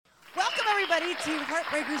everybody, to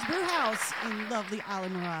Heartbreakers Brew House in lovely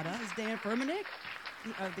Islamorada. This is Dan Furmanek,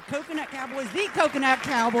 the Coconut Cowboys, the Coconut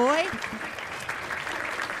Cowboy,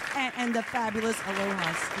 and the fabulous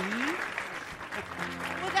Aloha Steve.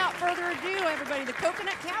 Without further ado, everybody, the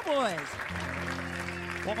Coconut Cowboys.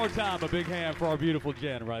 One more time, a big hand for our beautiful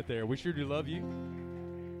Jen right there. We sure do love you.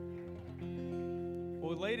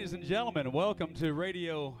 Well, ladies and gentlemen, welcome to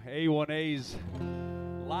Radio A1A's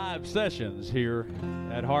live sessions here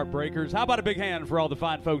at Heartbreakers. How about a big hand for all the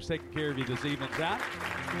fine folks taking care of you this evening, John?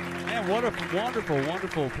 Man, what a wonderful,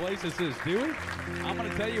 wonderful place this is, Dewey. I'm going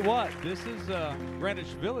to tell you what, this is Greenwich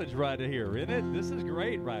Village right here, isn't it? This is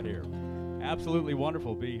great right here. Absolutely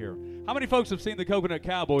wonderful to be here. How many folks have seen the Coconut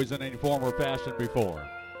Cowboys in any form or fashion before?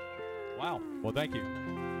 Wow. Well, thank you.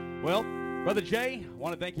 Well, Brother Jay, I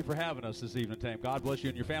want to thank you for having us this evening, Tam. God bless you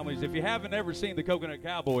and your families. If you haven't ever seen the Coconut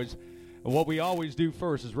Cowboys, what we always do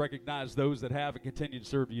first is recognize those that have and continue to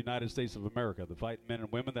serve the United States of America, the fighting men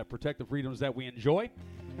and women that protect the freedoms that we enjoy.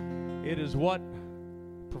 It is what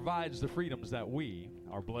provides the freedoms that we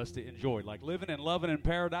are blessed to enjoy, like living and loving in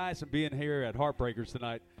paradise and being here at Heartbreakers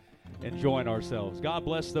tonight, enjoying ourselves. God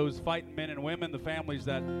bless those fighting men and women, the families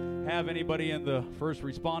that have anybody in the first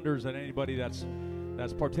responders and anybody that's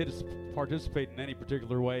participating in any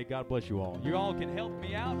particular way. God bless you all. You all can help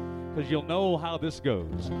me out because you'll know how this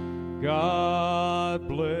goes. God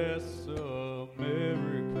bless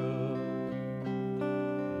America,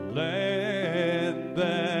 land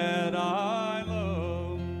that I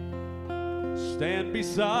love. Stand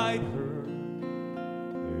beside her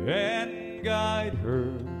and guide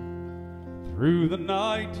her through the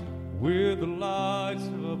night with the lights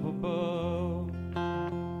up above.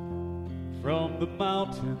 From the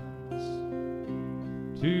mountains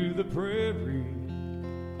to the prairie,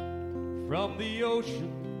 from the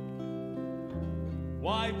ocean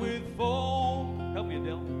white with foam. Help me,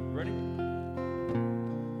 Adele. Ready?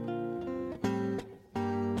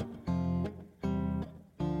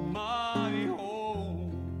 My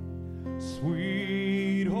home,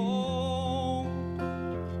 sweet home.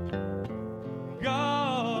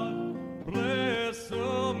 God bless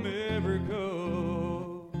America.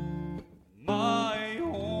 My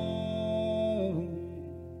home,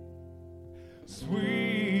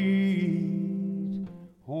 sweet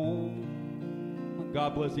home.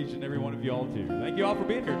 God bless each and every one of you all, too. Thank you all for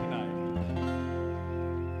being here tonight.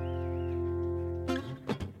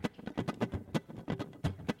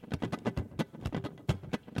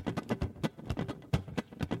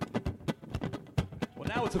 Well,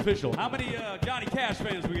 now it's official. How many Johnny Cash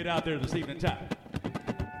fans we get out there this evening time?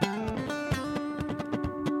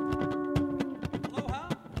 Aloha.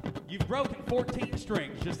 You've broken 14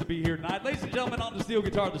 strings just to be here tonight. Ladies and gentlemen, on the steel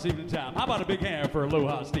guitar this evening time, how about a big hand for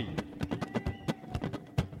Aloha Steve?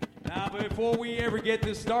 Now, before we ever get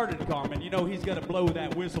this started, Carmen, you know he's got to blow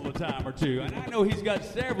that whistle a time or two. And I know he's got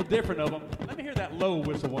several different of them. Let me hear that low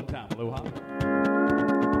whistle one time, Aloha.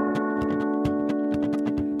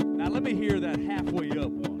 Now, let me hear that halfway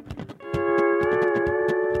up one.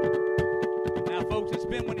 Now, folks, it's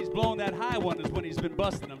been when he's blown that high one is when he's been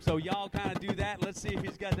busting them. So y'all kind of do that. Let's see if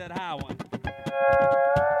he's got that high one.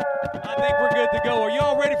 I think we're good to go. Are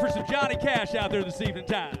y'all ready for some Johnny Cash out there this evening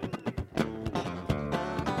time?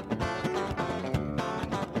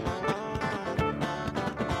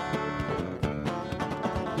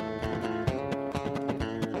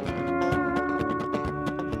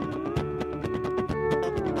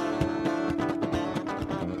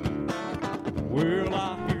 Well,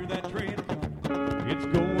 I hear that train coming. It's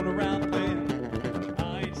going around the bend.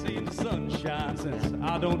 I ain't seen the sunshine since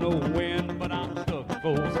I don't know when, but I'm stuck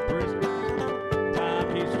for some prison.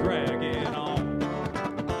 Time keeps dragging on.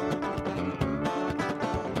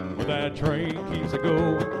 Well, that train keeps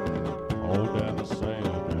a-going all down the San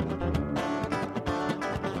Antonio.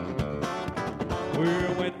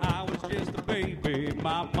 Well, when I was just a baby,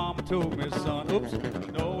 my mama told me, son, oops,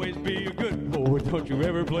 always be a good boy, don't you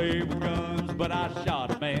ever play with guns. But I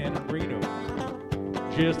shot a man in Reno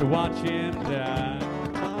just to watch him die.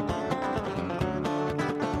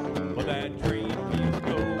 But that dream keeps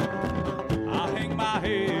going. I'll hang my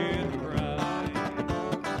head and cry.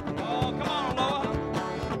 Oh, come on, Aloha.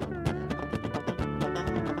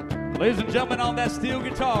 Ladies and gentlemen, on that steel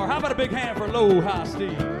guitar, how about a big hand for Aloha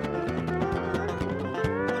Steve?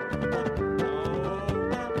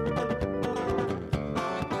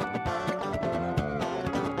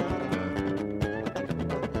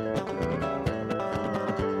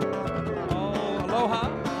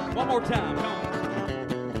 One more time, come on.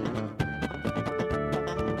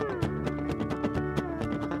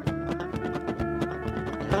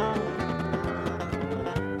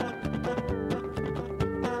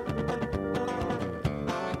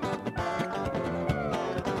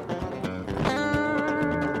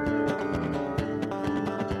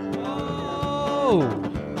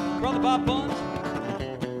 Bob Buns.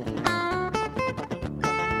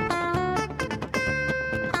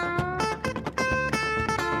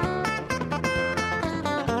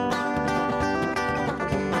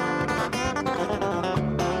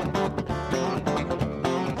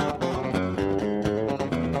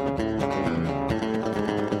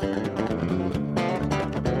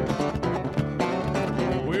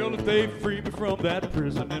 They freed me from that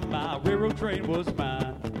prison and my railroad train was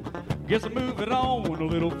mine. Guess I'm moving on a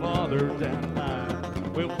little farther down the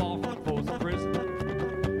line. Well, far from Folsom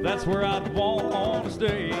Prison, that's where I'd want to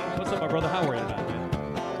stay. What's up, my brother? How are you tonight,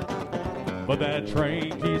 man? But that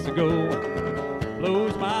train keeps to go,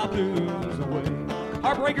 blows my blues away.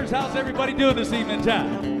 Heartbreakers, how's everybody doing this evening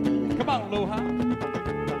time? Come on, Aloha.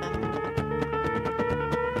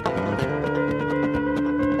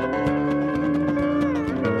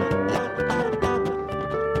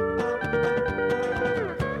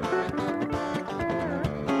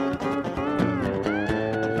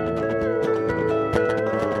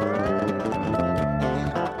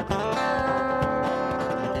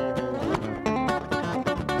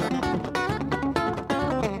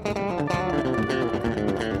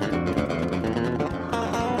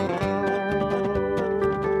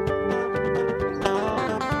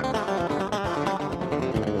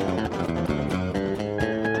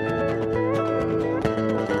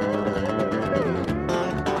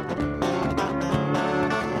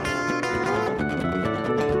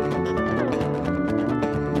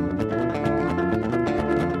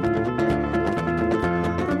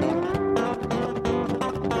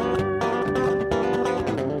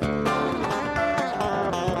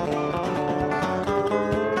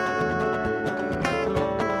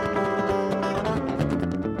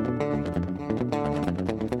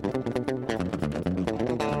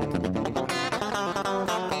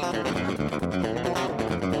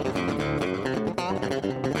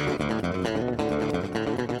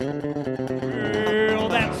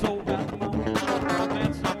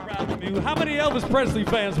 How many Elvis Presley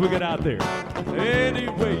fans we got out there? Any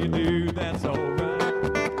way you do, that's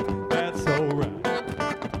alright. That's alright.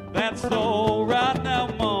 That's alright now,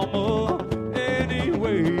 mama. Any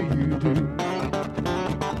way you do.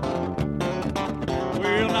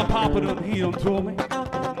 Well, now Papa done, he done told me.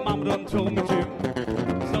 Mama done told me too.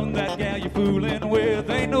 Son, that gal you fooling with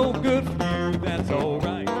ain't no good for you. That's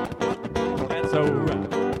alright. That's alright.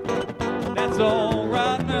 That's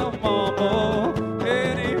alright now, mama.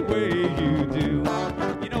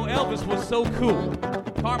 Elvis was so cool.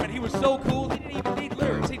 Carmen, he was so cool, he didn't even need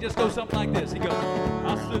lyrics. He just goes something like this. He goes,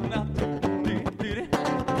 I stood out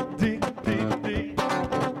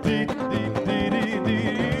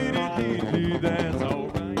that's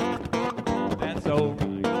alright. That's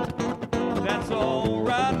alright. That's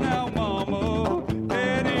alright now, mama.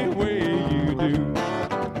 Any way you do.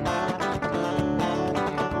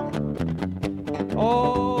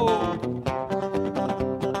 Oh.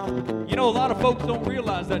 You know, a lot of folks don't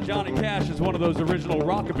realize that Johnny Cash is one of those original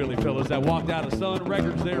rockabilly fellas that walked out of Sun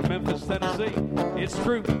Records there in Memphis, Tennessee. It's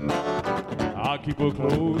true. I keep a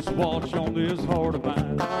close watch on this heart of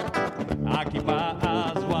mine. I keep my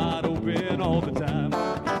eyes wide open all the time.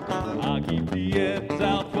 I keep the ends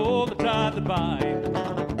out for the tide to bind.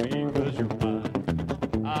 Because you're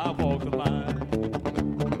mine, I walk the line.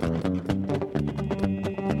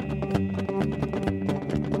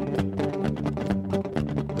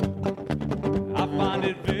 I find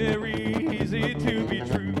it very easy to be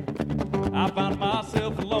true. I find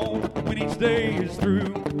myself alone when each day is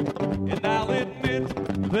through. And I'll admit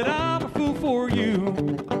that I'm a fool for you.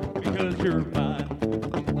 Because you're mine,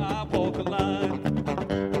 I walk the line.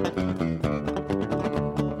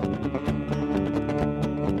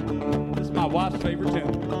 This is my wife's favorite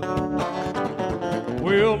tune.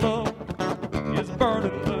 Well, love is a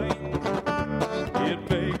burning thing. It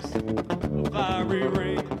makes a fiery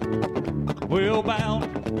ring. Well, bound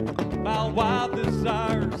by wild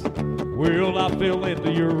desires. Well, I fell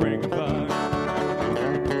into your ring of fire.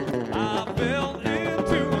 I fell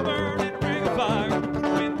into a burning ring of fire.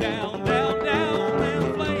 Went down, down, down, and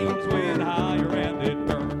the flames went higher, and it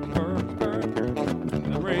burned, burned,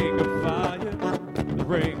 burned. The ring of fire, the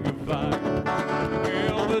ring of fire.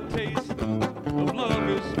 Well, the taste of love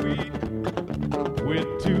is sweet when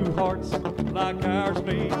two hearts like ours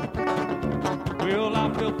meet. Well,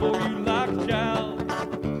 I fell for you like a child.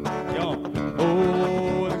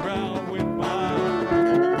 Oh, the ground went wild.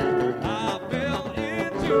 I fell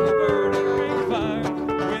into a burning ring of fire.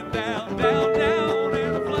 Went down, down, down,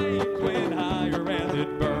 and the flames went higher, and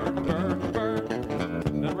it burned, burned,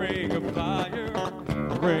 burned. The ring of fire,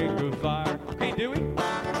 the ring of fire. Hey, Dewey,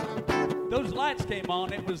 those lights came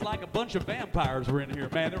on. It was like a bunch bunch of vampires were in here,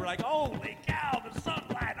 man. They were like, holy cow, the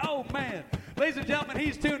sunlight, oh, man. Ladies and gentlemen,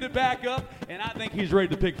 he's tuned it back up, and I think he's ready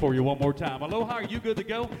to pick for you one more time. Aloha, are you good to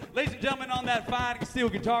go? Ladies and gentlemen, on that fine steel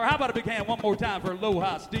guitar, how about a big hand one more time for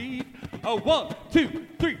Aloha Steve? Oh, 1, 2,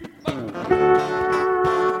 3, 4.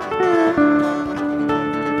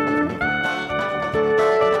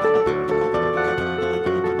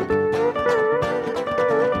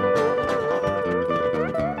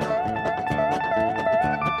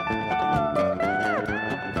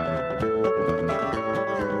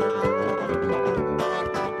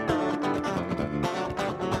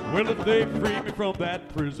 Well, if they freed me from that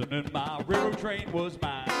prison and my railroad train was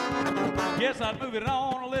mine, yes, I'd move it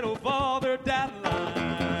on a little farther down the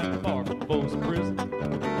line, far from Folsom Prison.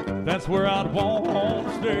 That's where I'd want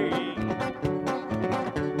to stay.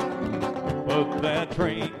 But that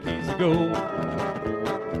train keeps a going.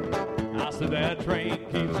 I said that train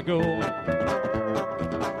keeps a going.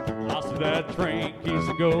 I said that train keeps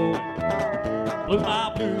a going. Blows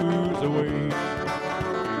my blues away.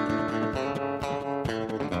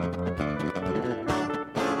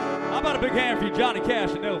 How about a big hand for you, Johnny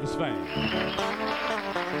Cash and Elvis fans?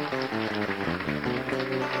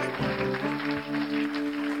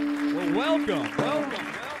 Well, welcome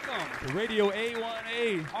to Radio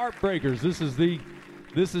A1A Heartbreakers. This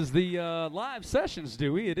is the live sessions,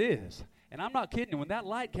 Dewey. It is, and I'm not kidding. When that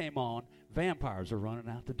light came on, vampires are running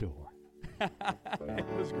out the door. It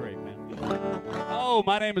was great, man. Oh,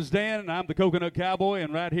 my name is Dan, and I'm the Coconut Cowboy,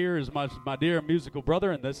 and right here is my dear musical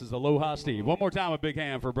brother, and this is Aloha Steve. One more time, a big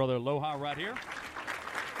hand for Brother Aloha right here.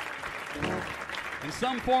 In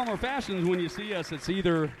some form or fashion, when you see us, it's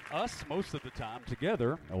either us most of the time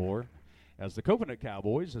together, or as the Coconut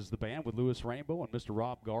Cowboys, as the band with Louis Rainbow and Mr.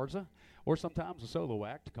 Rob Garza, or sometimes a solo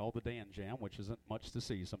act called the Dan Jam, which isn't much to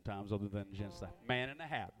see sometimes other than just a man in a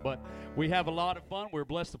hat. But we have a lot of fun. We're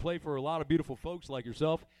blessed to play for a lot of beautiful folks like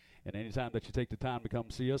yourself. And anytime that you take the time to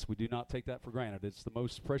come see us, we do not take that for granted. It's the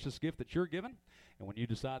most precious gift that you're given. And when you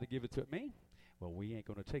decide to give it to me, well, we ain't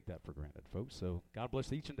going to take that for granted, folks. So God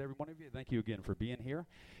bless each and every one of you. Thank you again for being here.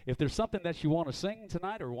 If there's something that you want to sing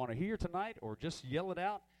tonight or want to hear tonight or just yell it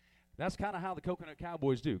out, that's kind of how the Coconut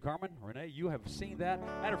Cowboys do. Carmen, Renee, you have seen that.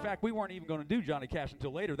 Matter of fact, we weren't even going to do Johnny Cash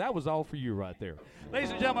until later. That was all for you right there. Ladies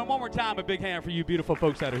and gentlemen, one more time, a big hand for you beautiful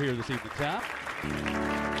folks that are here this evening time.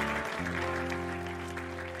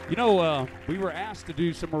 You know, we were asked to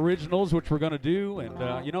do some originals, which we're going to do.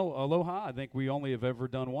 And, you know, Aloha, I think we only have ever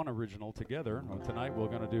done one original together. Tonight we're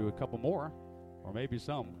going to do a couple more. Or maybe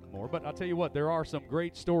some more. But I'll tell you what, there are some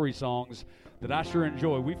great story songs that I sure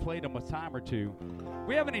enjoy. We played them a time or two.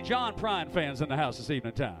 We have any John Prine fans in the house this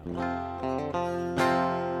evening time?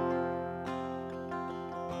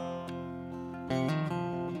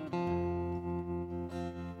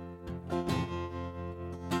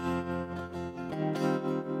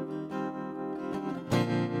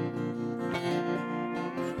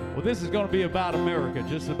 Well, this is going to be about America,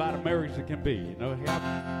 just about America as it can be. You know,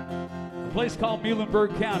 a place called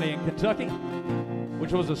Muhlenberg County in Kentucky,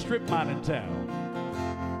 which was a strip mining town.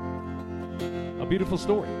 A beautiful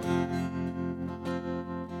story.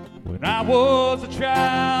 When I was a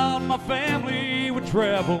child, my family would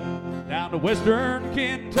travel down to western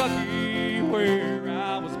Kentucky, where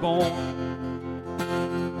I was born.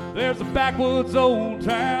 There's a backwoods old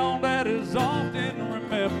town that is often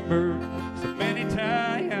remembered, so many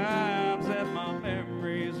times that my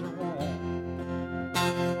memories are worn.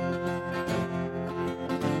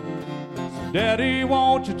 So Daddy,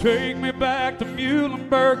 won't you take me back to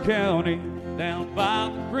Muhlenberg County, down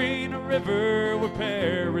by the Green River where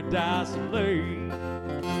paradise lay?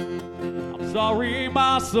 I'm sorry,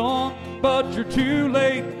 my son, but you're too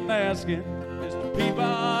late in asking. Mr.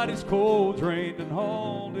 Peabody's coal drained and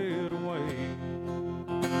hauled it away.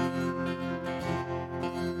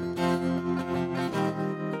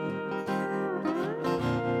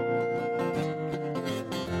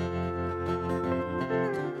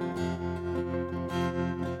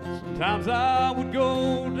 Sometimes I would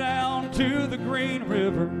go down to the Green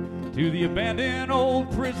River, to the abandoned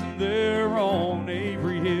old prison there on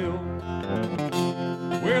Avery Hill,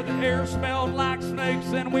 where the air smelled like snakes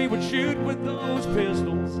and we would shoot with those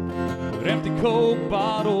pistols, but empty Coke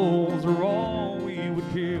bottles are all we would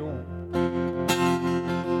kill.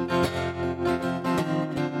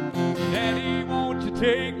 Daddy, won't you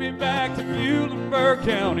take me back to Muhlenberg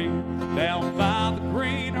County, down by the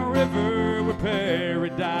Green River where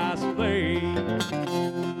paradise lay?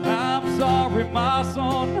 I'm sorry, my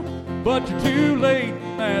son, but you're too late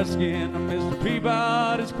in asking. Mr.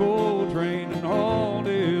 Peabody's coal drained and hauled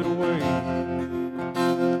it away.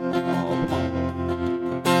 Oh, come on.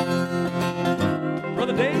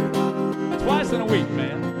 Brother Dave? week,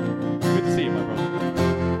 man. Good to see you, my brother.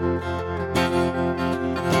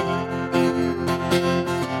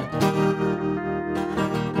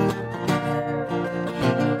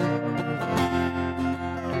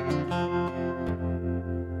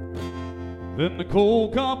 Then the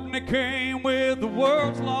coal company came with the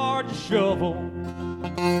world's largest shovel.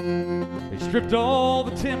 They stripped all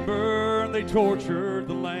the timber and they tortured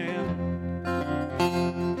the land.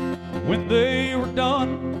 When they were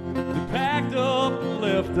done, they packed up and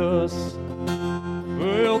left us.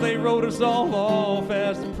 Well, they wrote us all off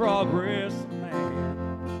as the progress man.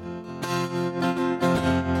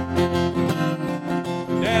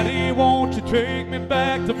 Daddy, won't you take me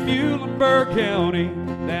back to Muhlenberg County,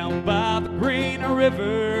 down by the Green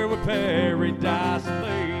River where paradise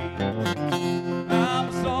lay?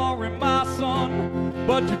 I'm sorry, my son,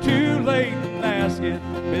 but you're too late in asking.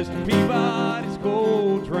 Mr. Peabody's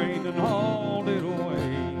coal train and hauled it away.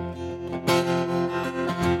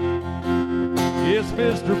 Yes,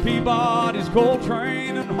 Mr. Peabody's coal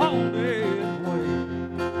train and hauled it away.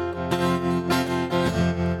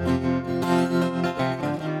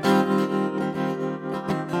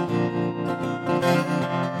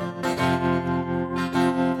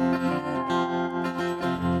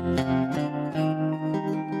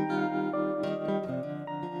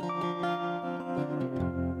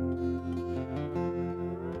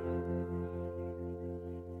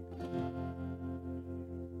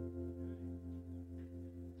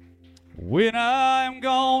 When I'm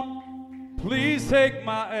gone, please take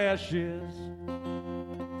my ashes,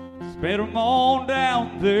 spread them on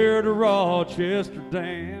down there to Rochester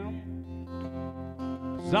Dam.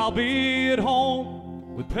 'Cause I'll be at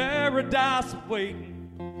home with paradise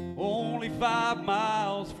waiting, only 5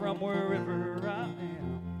 miles from wherever I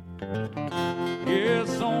am.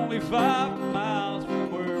 Yes, only 5 miles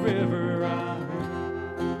from wherever I am.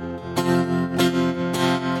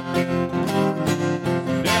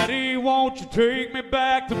 Won't you take me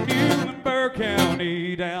back to Muhlenberg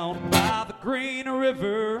County, down by the Green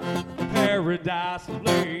River, paradise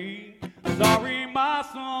lay? Sorry, my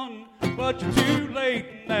son, but you're too late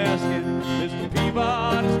in asking. Mr.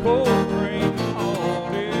 Peabody's coal train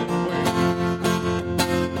hauled it away.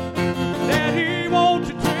 Daddy, won't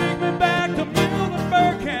you take me back to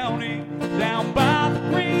Muhlenberg County, down by the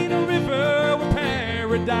Green River where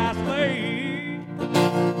paradise lay?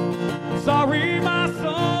 Sorry, my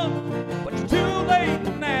son, too late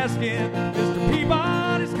in asking. Mr.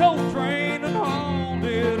 Peabody's coal train and hauled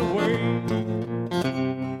it away.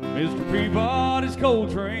 Mr. Peabody's coal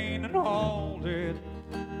train and hauled it,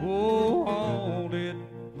 oh, hauled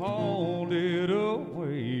it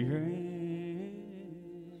away.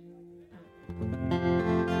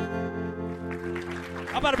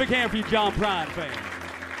 How about a big hand for you John Prine fans?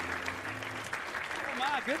 Oh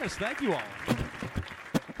my goodness, thank you all.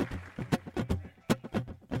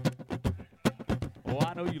 Oh,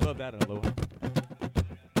 I know you love that, Aloha.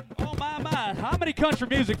 Oh, my. How many country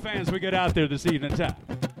music fans we get out there this evening time?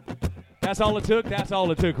 That's all it took? That's all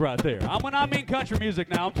it took right there. When I mean country music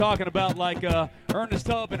now, I'm talking about like Ernest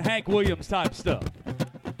Tubb and Hank Williams type stuff.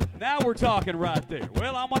 Now we're talking right there.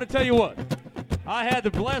 Well, I'm going to tell you what. I had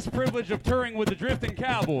the blessed privilege of touring with the Drifting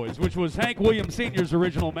Cowboys, which was Hank Williams Sr.'s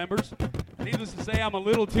original members. Needless to say, I'm a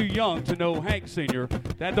little too young to know Hank Sr.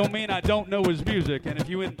 That don't mean I don't know his music. And if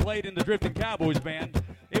you hadn't played in the Drifting Cowboys band,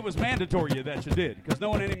 it was mandatory that you did, because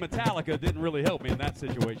knowing any Metallica didn't really help me in that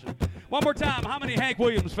situation. One more time, how many Hank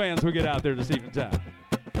Williams fans we get out there this evening time?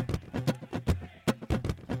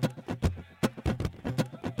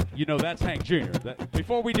 You know, that's Hank Jr.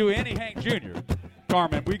 Before we do any Hank Jr.,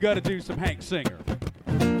 Carmen, we got to do some Hank Singer.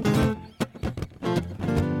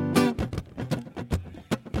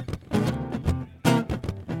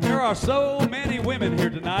 There are so many women here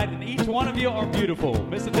tonight, and each one of you are beautiful.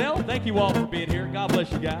 Miss Adele, thank you all for being here. God bless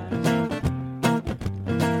you guys.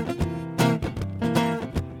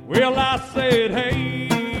 Well, I said,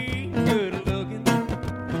 hey, good looking,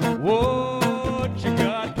 what you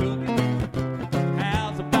got cooking?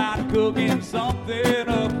 How's about cooking something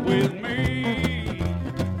up with me?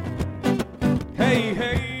 Hey,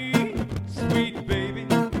 hey, sweet baby,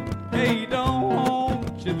 hey,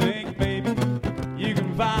 don't you think maybe you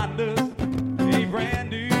can find us a brand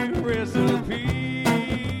new recipe?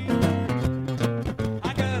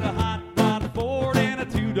 I got a hot rod Ford and a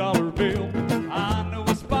 $2 bill. I know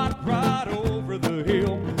a spot right over the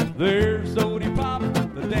hill. There's Odie Pop,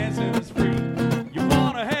 the dancing is free. You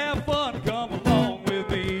wanna have fun, come along with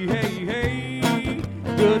me. Hey, hey,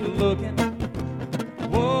 good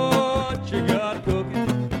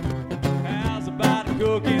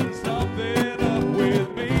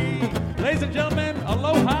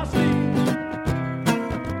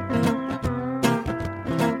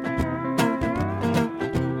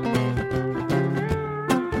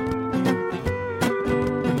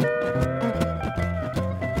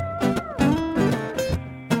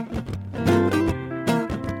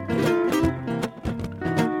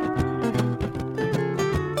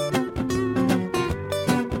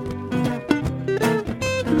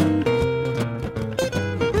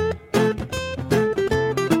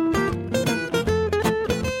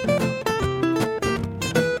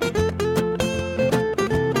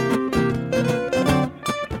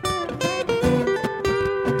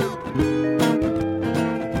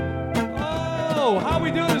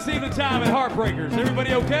good time at Heartbreakers.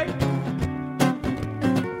 Everybody okay?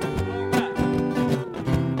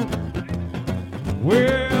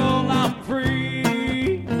 Well, I'm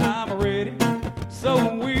free, I'm ready,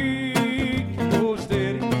 so we can go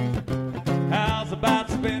steady. How's about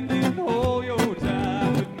spending all your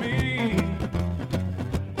time with me?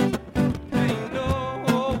 Ain't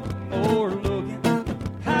no more looking,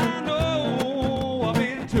 I know I've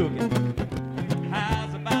been tookin'.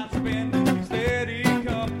 How's about spending steady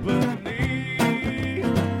company?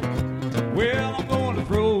 Well, I'm gonna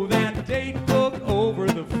throw that date book over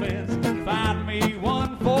the fence. Find me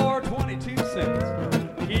one for 22 cents.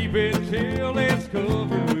 Keep it till it's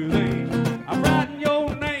covered with age. I'm writing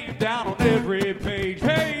your name down on every page.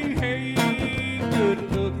 Hey, hey,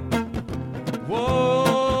 good looking.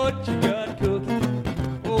 What you got cooking?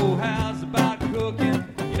 Oh, how's about cooking?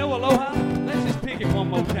 You know, Aloha, let's just pick it one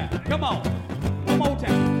more time. Come on, one more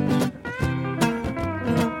time.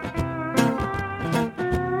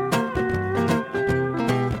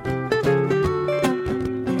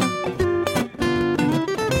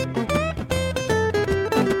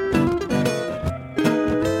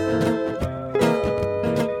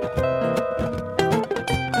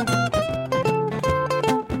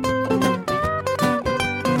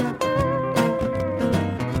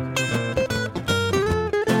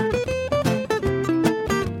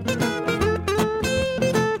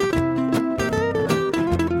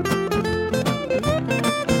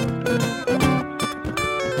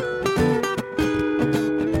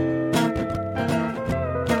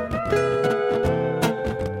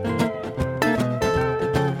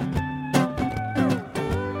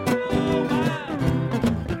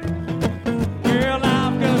 Well,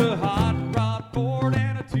 I've got a hot rod board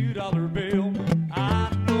and a $2 bill. I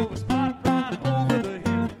know a spot right over the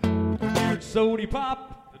hill. Here's Sody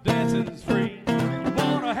Pop, the dancing's free. You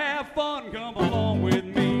wanna have fun, come along with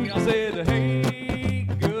me. I said, hey,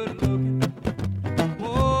 good looking.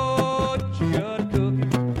 What you got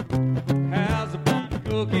cooking? How's about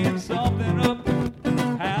cooking something up?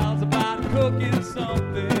 How's about cooking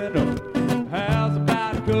something up? How's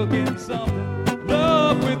about cooking something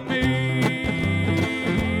up with me?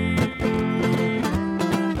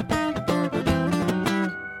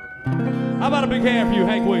 How about a big hand for you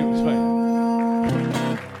Hank Williams fans?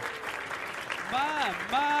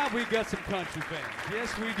 My, we got some country fans.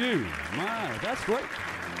 Yes, we do. My, that's great.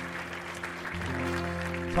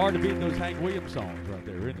 It's hard to beat those Hank Williams songs right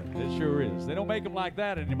there, isn't it? It sure is. They don't make them like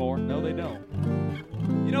that anymore. No, they don't.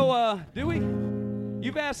 You know, Dewey,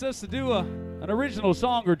 you've asked us to do an original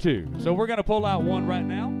song or two, so we're going to pull out one right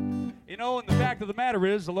now. You know, and the fact of the matter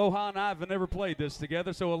is, Aloha and I have never played this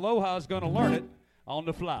together, so Aloha is going to learn it on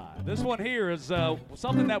the fly. This one here is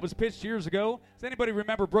something that was pitched years ago. Does anybody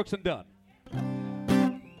remember Brooks and Dunn?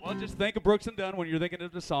 Well, just think of Brooks and Dunn when you're thinking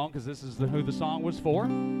of the song, because this is who the song was for.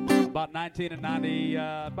 About 1990,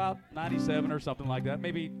 about 97 or something like that.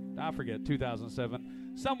 Maybe, I forget,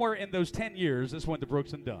 2007. Somewhere in those 10 years, this went to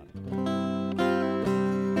Brooks and Dunn.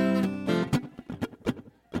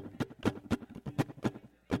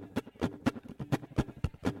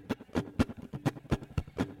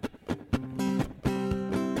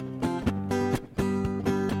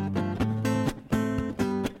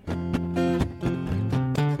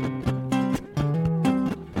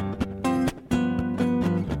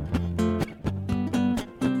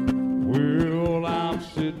 Well, I'm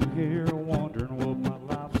sitting here wondering what my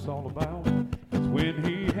life's all about. 'Cause when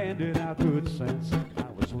he handed out good sense, I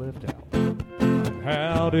was left out.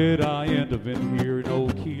 How did I end up in here in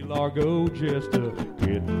old Key Largo, just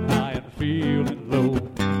getting high and feeling low?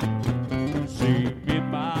 See, me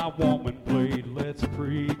and my woman played Let's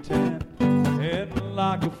Pretend, and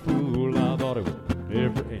like a fool, I thought it would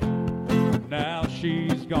never end. Now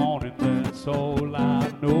she's gone, and that's all I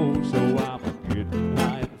know. So I'm getting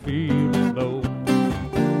high and feeling low.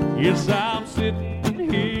 Yes, I'm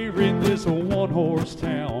sitting here in this one-horse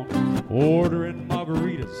town, ordering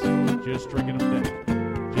margaritas, just drinking them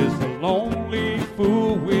down. Just a lonely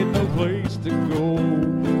fool with no place to go,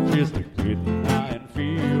 just getting high and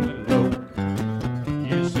feeling low.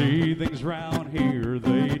 You see, things round here,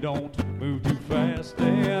 they don't move too fast,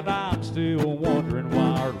 and I'm still wondering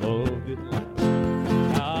why our love didn't last.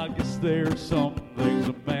 I guess there's some things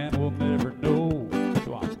a man will never know,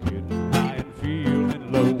 so I'm getting high and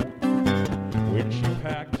feeling low. When she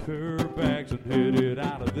packed her bags and headed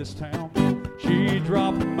out of this town, she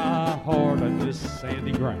dropped my heart on this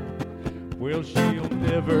sandy ground. Well, she'll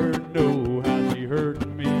never know how she hurt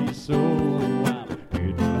me so. I'm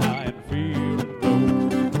getting high and feeling low.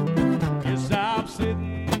 Yes, I'm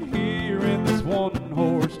sitting here in this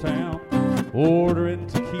one-horse town, ordering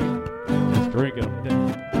tequila, just drinking them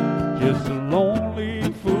down.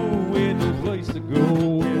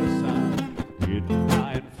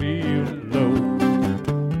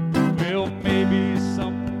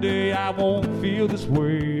 I won't feel this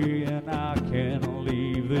way, and I can't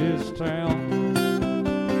leave this town.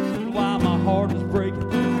 And while my heart is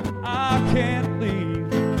breaking, I can't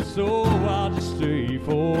leave, so I'll just stay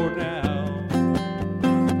for now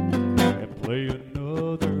and play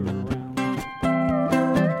another round.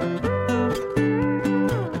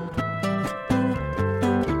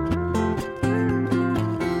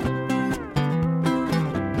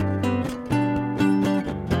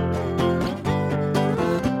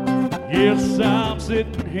 Yes, I'm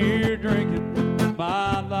sitting here drinking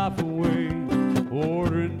my life away,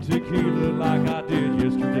 ordering tequila like I did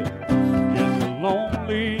yesterday. Just a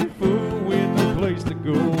lonely fool with no place to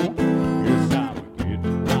go. Yes, I'm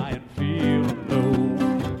getting high and feeling low.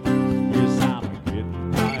 Yes, I'm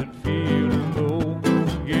getting high and feeling low.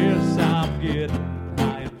 Yes, I'm getting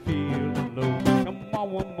high and feeling low. Come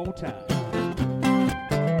on, one more time.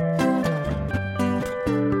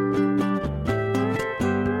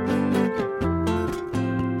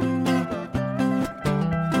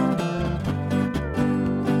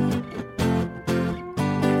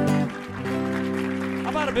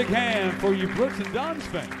 A big hand for you Brooks and Dunn's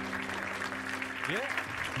fans. Yeah.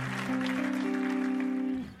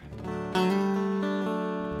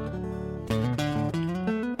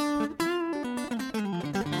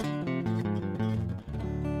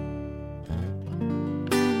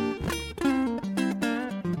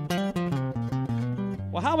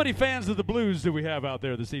 Well, how many fans of the blues do we have out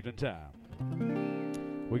there this evening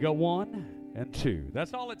time? We got 1 and 2.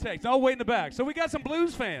 That's all it takes. No, way in the back. So we got some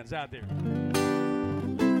blues fans out there.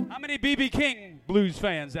 How many B.B. King blues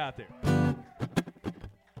fans out there?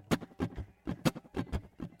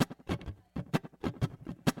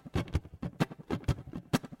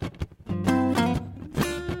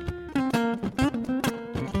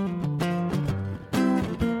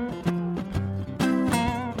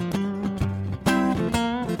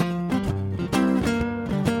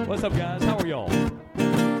 What's up, guys? How are y'all?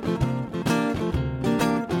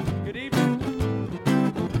 Good evening.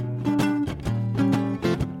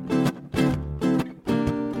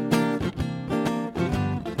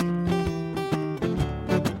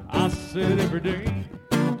 Said every day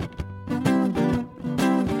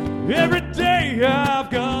I've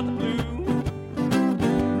got the blues.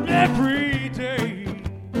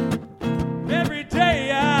 Every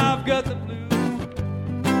day I've got the blues.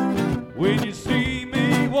 When you see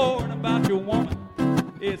me worrying about your woman,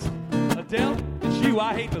 it's Adele, it's you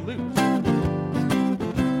I hate to lose.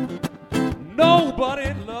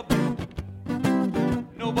 Nobody loved me,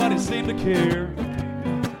 nobody seemed to care.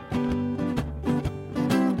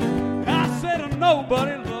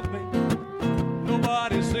 Nobody loved me,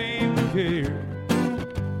 nobody seemed to care.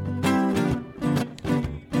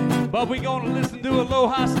 But we gonna listen to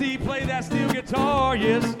Aloha Steve play that steel guitar,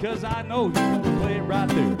 yes, cause I know you're gonna play it right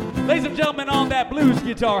there. Ladies and gentlemen, on that blues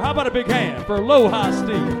guitar, how about a big hand for Aloha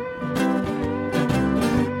Steve?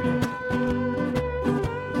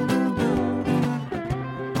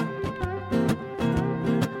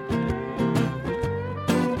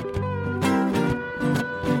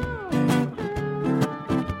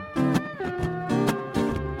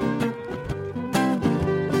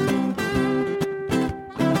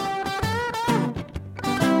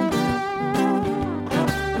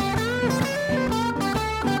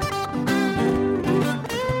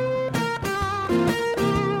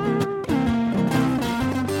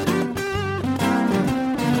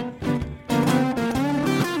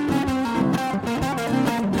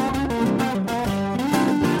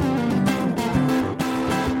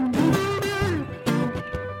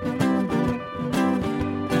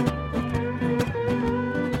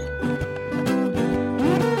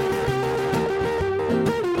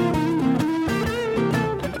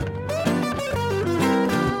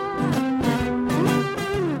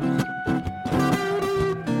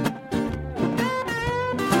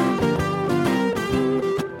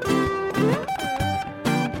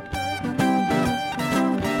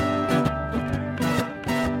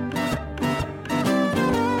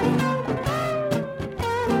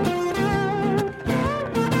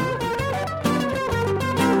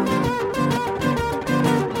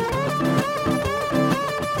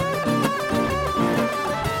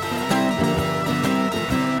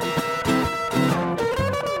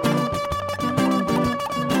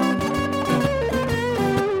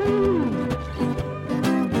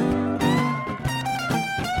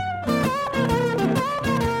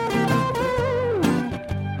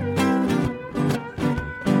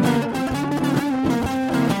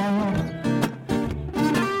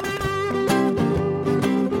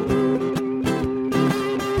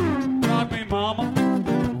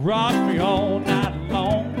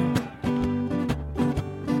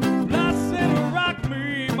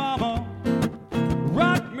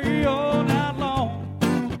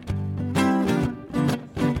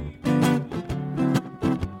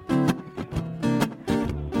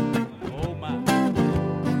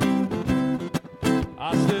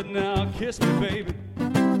 kiss me, baby.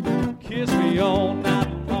 Kiss me all night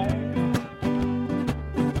long.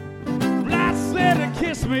 Well, I said to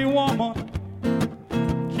kiss me, woman.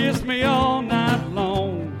 Kiss me all night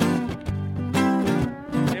long.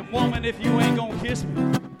 And woman, if you ain't gonna kiss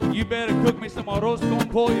me, you better cook me some arroz con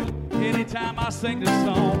pollo anytime I sing this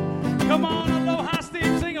song. Come on, Aloha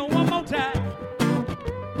Steve, sing it one more time.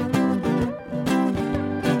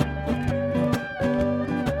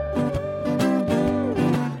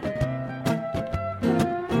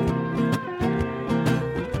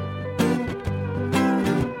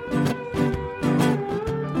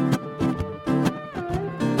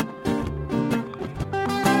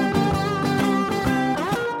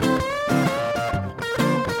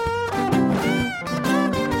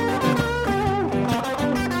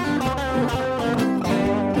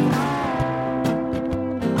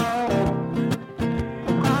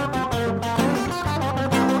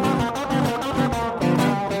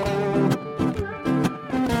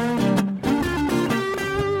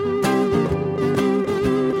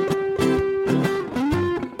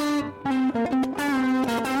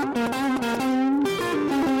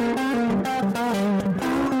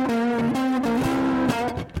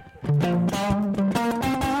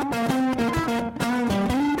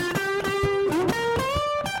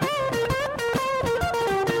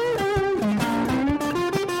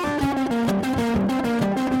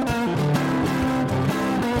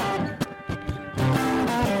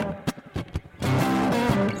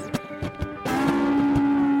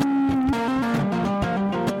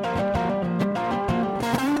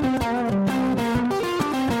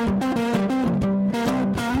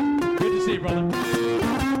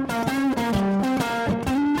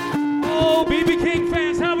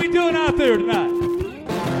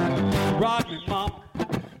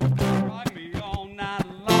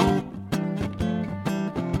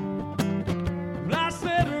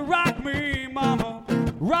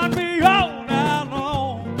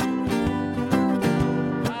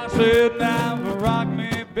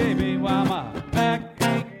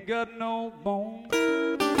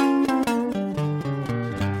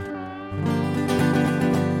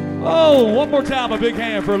 One more time, a big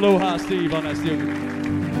hand for Aloha Steve on that steel guitar.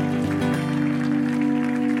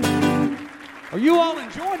 Are you all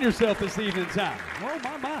enjoying yourself this evening time? Oh,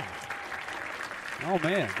 my. Oh,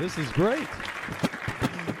 man, this is great.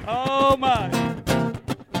 Oh, my.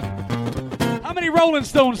 How many Rolling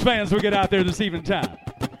Stones fans we get out there this evening time?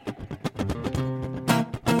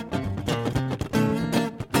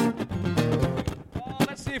 Oh,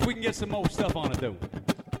 let's see if we can get some more stuff on it, though.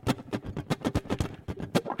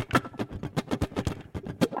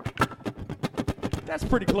 That's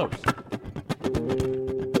pretty close.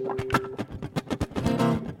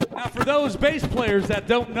 Now, for those bass players that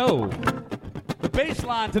don't know, the bass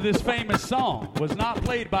line to this famous song was not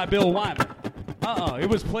played by Bill Wyman. It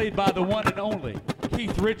was played by the one and only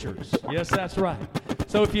Keith Richards. Yes, that's right.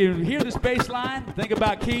 So if you hear this bass line, think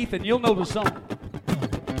about Keith and you'll know the song.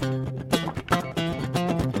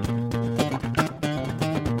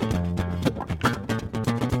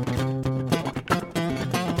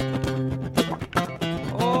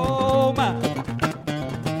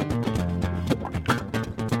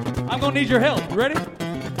 Need your help. You ready?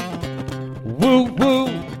 Woo woo,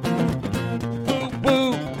 woo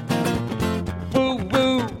woo, woo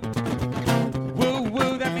woo, woo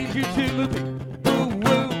woo. That means you too, loopy. Woo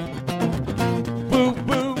woo, woo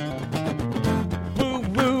woo, woo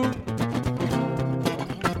woo.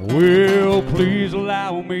 Well, please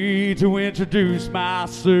allow me to introduce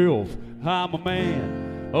myself. I'm a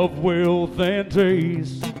man of wealth and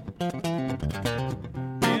taste.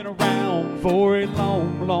 Been around for a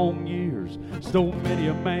long, long year. Stole many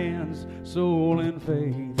a man's soul and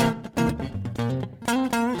faith.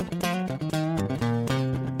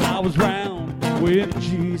 I was round when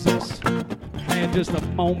Jesus had just a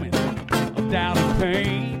moment of doubt and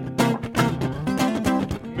pain.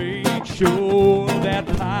 Made sure that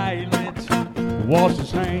Pilate washed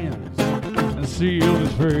his hands and sealed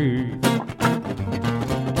his faith.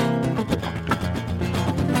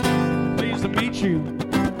 Pleased to meet you.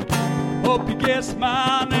 Hope you guess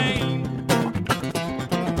my name.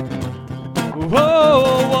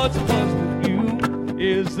 Oh, what's puzzling you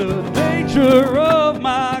is the nature of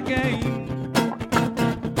my game.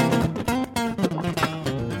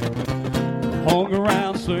 Hung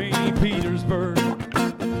around St. Petersburg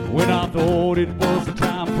when I thought it was the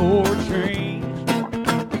time for change.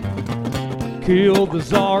 Killed the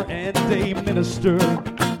Tsar and a minister,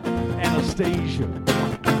 Anastasia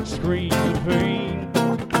screamed in pain.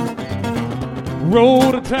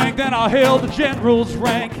 Rode a tank, then I held the general's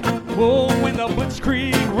rank. Oh, when the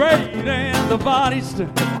blitzkrieg raid and the bodies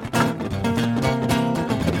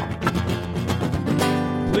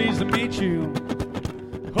to meet you.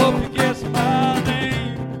 Hope you guess my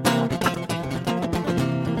name.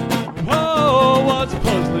 Oh, what's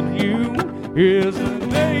puzzling you is the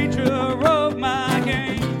nature of my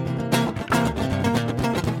game.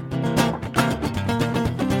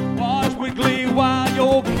 Watch with glee while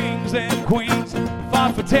your kings and queens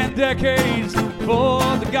fought for 10 decades for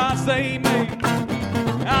the gods they made.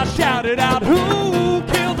 I shouted out, who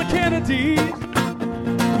killed the Kennedys?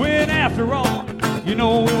 When after all, you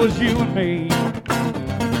know it was you and me.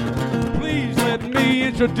 Please let me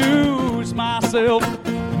introduce myself.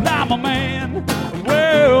 I'm a man of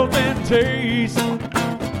wealth and taste.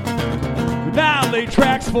 Now lay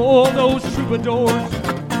tracks for those troubadours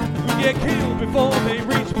who get killed before they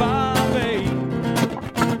reach my bay.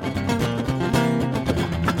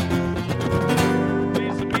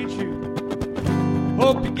 Pleased to meet you.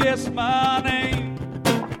 Hope you guess my name.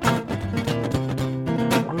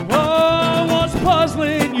 Oh, what's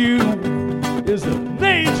puzzling you is the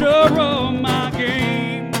nature of my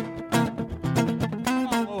game.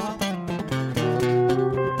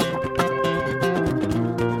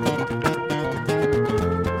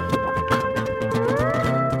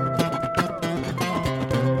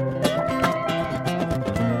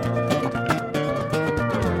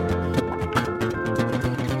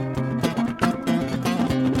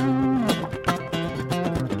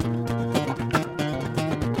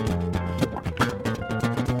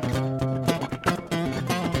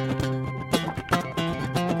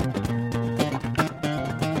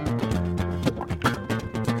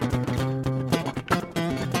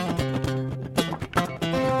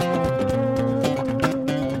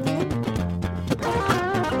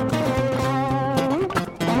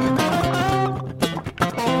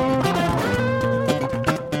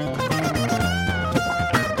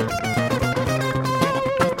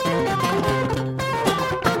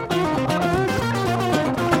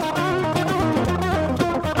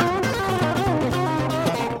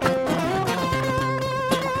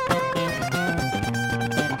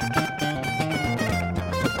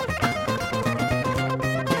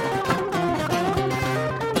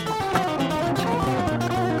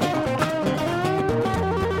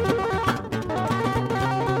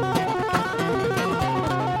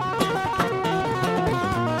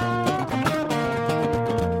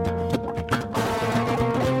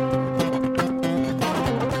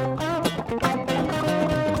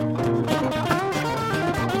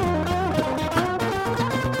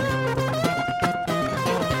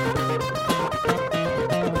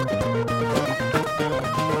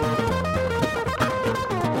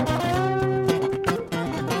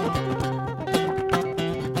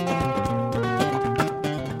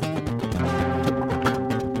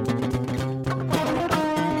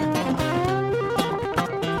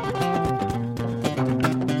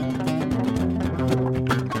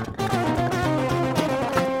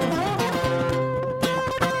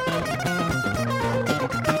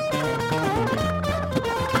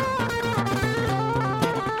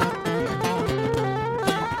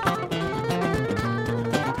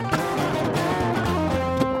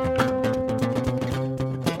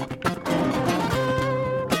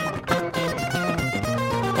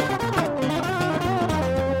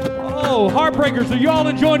 Heartbreakers, are you all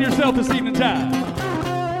enjoying yourself this evening time?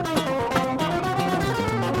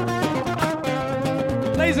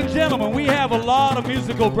 Ladies and gentlemen, we have a lot of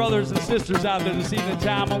musical brothers and sisters out there this evening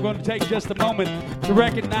time. I'm going to take just a moment to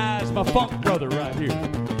recognize my funk brother right here.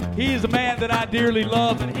 He is a man that I dearly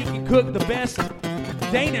love, and he can cook the best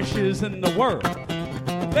Danishes in the world.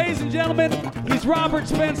 Ladies and gentlemen, he's Robert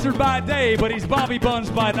Spencer by day, but he's Bobby Buns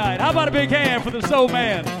by night. How about a big hand for the soul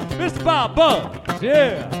man, Mr. Bob Buns?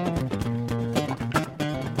 Yeah.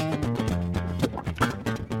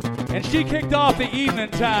 And she kicked off the evening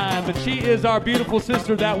time, and she is our beautiful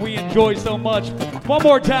sister that we enjoy so much. One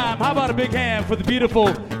more time, how about a big hand for the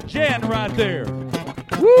beautiful Jen right there?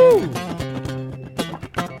 Woo!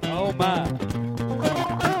 Oh my.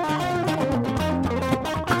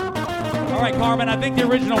 All right, Carmen, I think the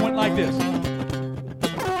original went like this.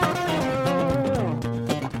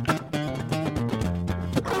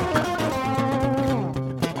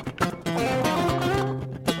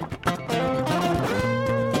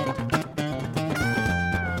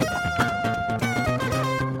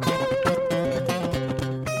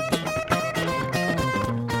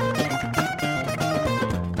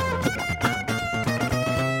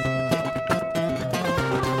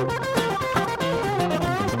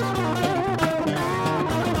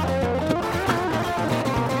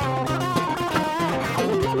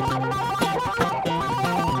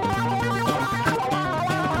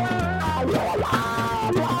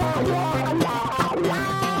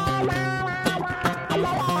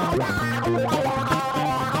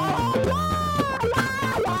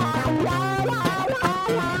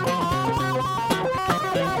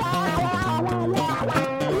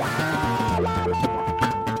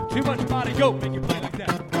 go. Make it play like that.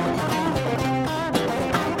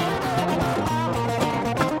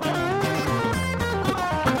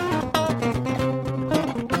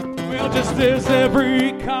 Well, just as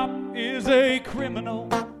every cop is a criminal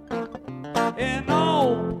and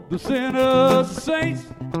all the sinners are saints,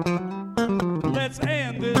 let's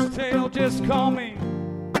end this tale, just call me,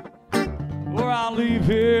 or I'll leave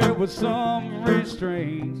here with some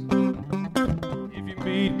restraints. If you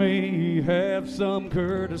meet me, have some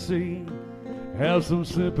courtesy, have some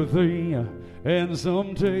sympathy and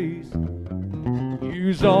some taste.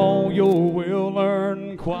 Use all your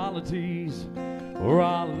well-earned qualities, or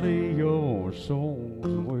I'll lay your souls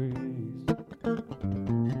waste.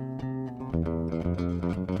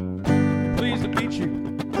 Pleased to meet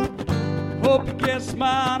you. Hope you guess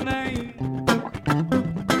my name.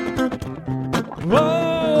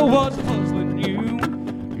 Oh, what's puzzling you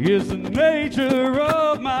is the nature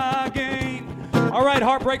of my game. All right,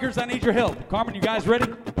 Heartbreakers, I need your help. Carmen, you guys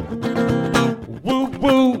ready? Woo,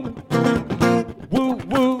 woo. Woo,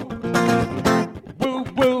 woo. Woo,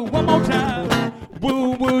 woo. One more time.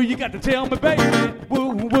 Woo, woo. You got to tell me, baby. Woo,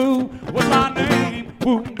 woo. What's my name?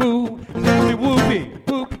 Woo, woo. Tell me, whoopee.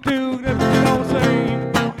 Whoop-doo. That's what I'm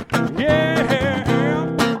saying. Yeah.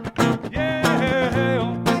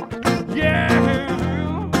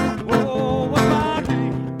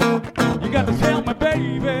 Tell me,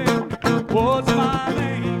 baby, what's my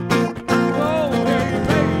name? Oh, hey,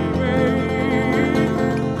 baby,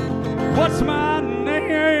 what's my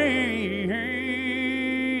name?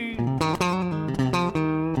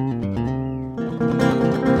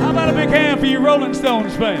 How about a big hand for you Rolling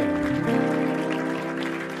Stones fans?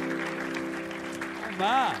 Oh,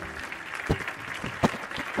 my.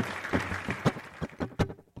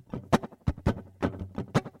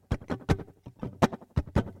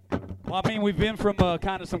 Well, I mean, we've been from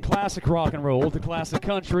kind of some classic rock and roll to classic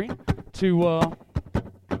country to,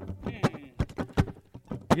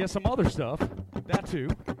 some other stuff. That too.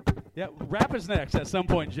 Yeah, rap is next at some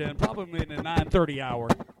point, Jen. Probably in the 9:30 hour.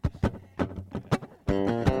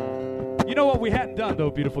 You know what we hadn't done, though,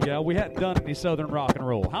 beautiful gal? We hadn't done any Southern rock and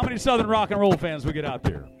roll. How many Southern rock and roll fans we get out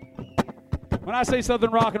there? When I say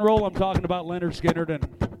Southern rock and roll, I'm talking about Leonard Skinner and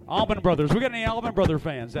Allman Brothers. We got any Allman Brother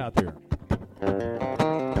fans out there?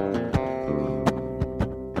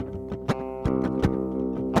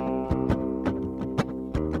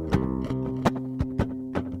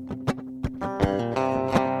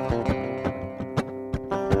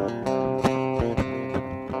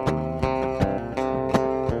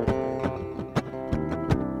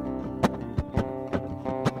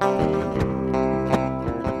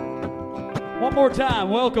 One more time,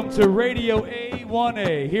 welcome to Radio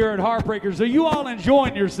A1A here at Heartbreakers. Are you all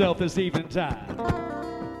enjoying yourself this evening time?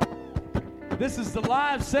 This is the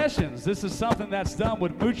live sessions. This is something that's done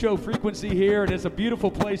with mucho frequency here, and it's a beautiful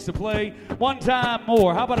place to play. One time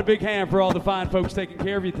more. How about a big hand for all the fine folks taking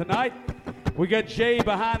care of you tonight? We got Jay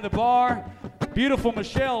behind the bar. Beautiful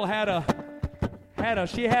Michelle had a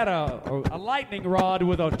lightning rod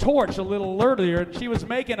with a torch a little earlier, and she was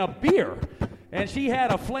making a beer. And she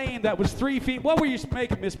had a flame that was 3 feet. What were you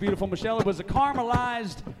making, Miss Beautiful Michelle? It was a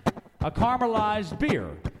caramelized beer.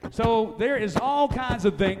 So there is all kinds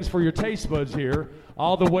of things for your taste buds here,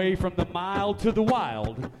 all the way from the mild to the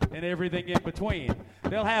wild and everything in between.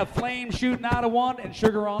 They'll have flame shooting out of one and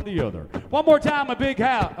sugar on the other. One more time, a big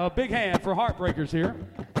hand for Heartbreakers here.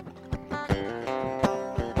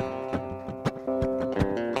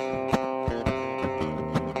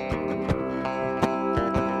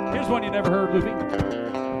 One you never heard, Luffy.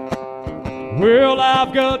 Well,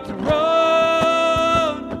 I've got to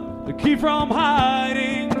run to keep from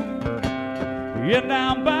hiding, and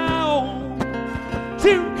I'm bound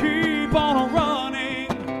to keep on running.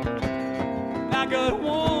 I got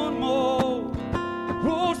one more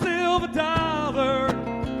silver dollar,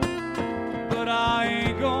 but I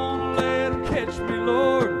ain't gonna let 'em catch me,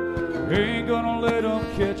 Lord. Ain't gonna let 'em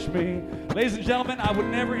catch me. Ladies and gentlemen, I would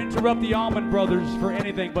never interrupt the Allman Brothers for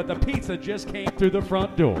anything, but the pizza just came through the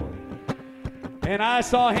front door. And I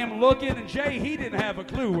saw him looking, and Jay, he didn't have a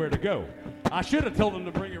clue where to go. I should have told him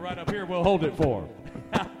to bring it right up here. We'll hold it for him.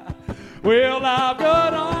 Well, I've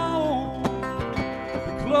got on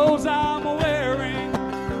the clothes I'm wearing,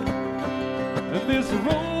 and this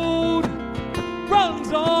road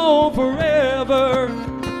runs on forever.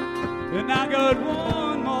 And I got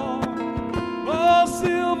one more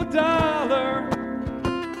silver dollar,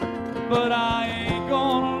 but I ain't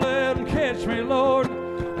gonna let 'em catch me, Lord. I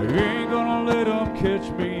ain't gonna let 'em catch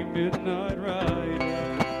me midnight ride.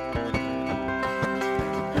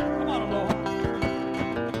 Come on, Lord.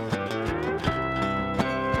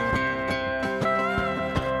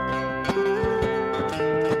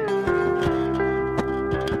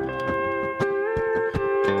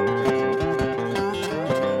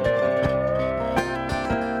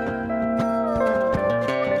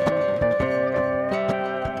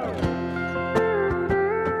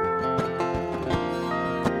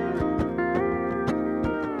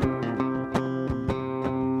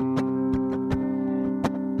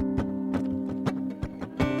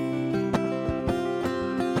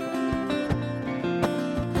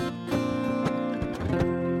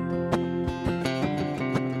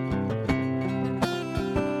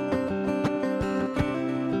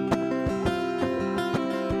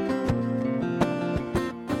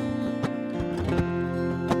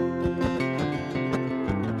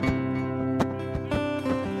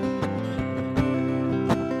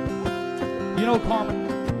 know, Carmen,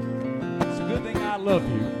 it's a good thing I love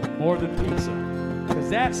you more than pizza, because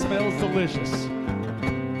that smells delicious.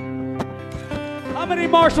 How many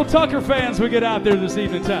Marshall Tucker fans we get out there this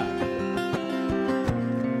evening time?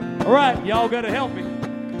 All right, y'all got to help me,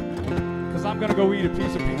 because I'm going to go eat a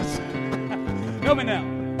piece of pizza. Help me now.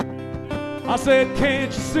 I said,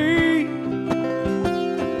 can't you see?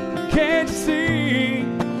 Can't you see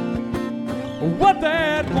what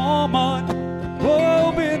that woman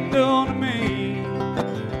been doing to me?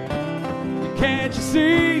 Can't you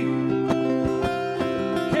see?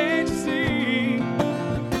 Can't you see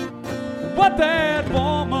what that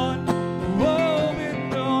woman been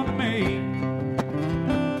doing to me?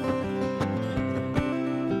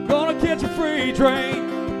 Gonna catch a freight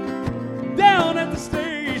train down at the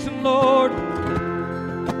station, Lord.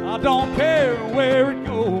 I don't care where it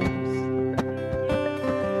goes.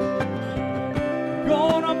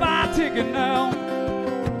 Gonna buy a ticket now,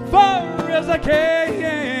 far as I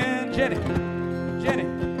can. Jenny, Jenny.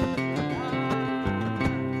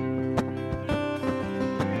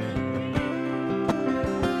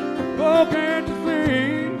 Oh, can't you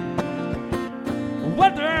see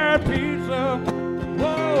what that pizza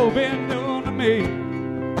been doing to me?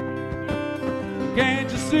 Can't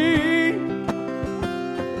you see?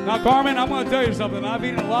 Now, Carmen, I'm going to tell you something. I've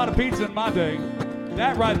eaten a lot of pizza in my day.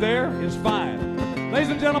 That right there is fine. Ladies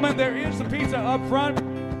and gentlemen, there is some pizza up front.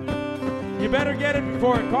 You better get it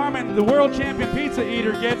before Carmen, the world champion pizza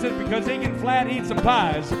eater, gets it, because he can flat eat some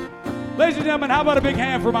pies. Ladies and gentlemen, how about a big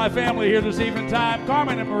hand for my family here this evening time?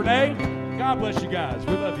 Carmen and Renee, God bless you guys.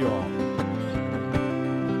 We love you all.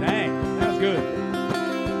 Dang, that was good.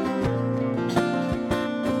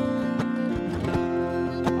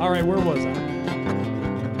 All right, where was I?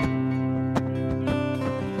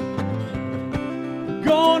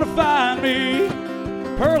 Gonna find me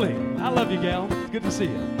Pearlie. I love you, gal. It's good to see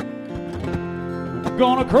you.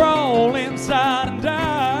 Gonna crawl inside and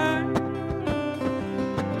die.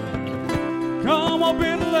 Come a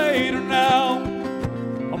bit later now.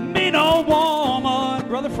 A mean old woman,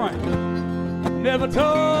 Brother Frank, never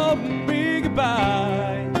told me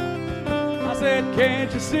goodbye. I said,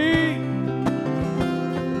 can't you see?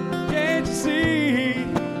 Can't you see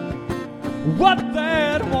what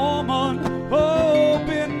that woman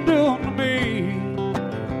been doing to me?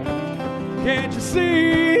 Can't you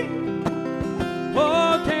see?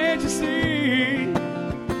 Oh, can't you see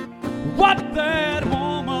what that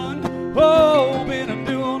woman been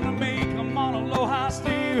doing to me? Come on, aloha,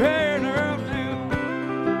 Steve Harner now.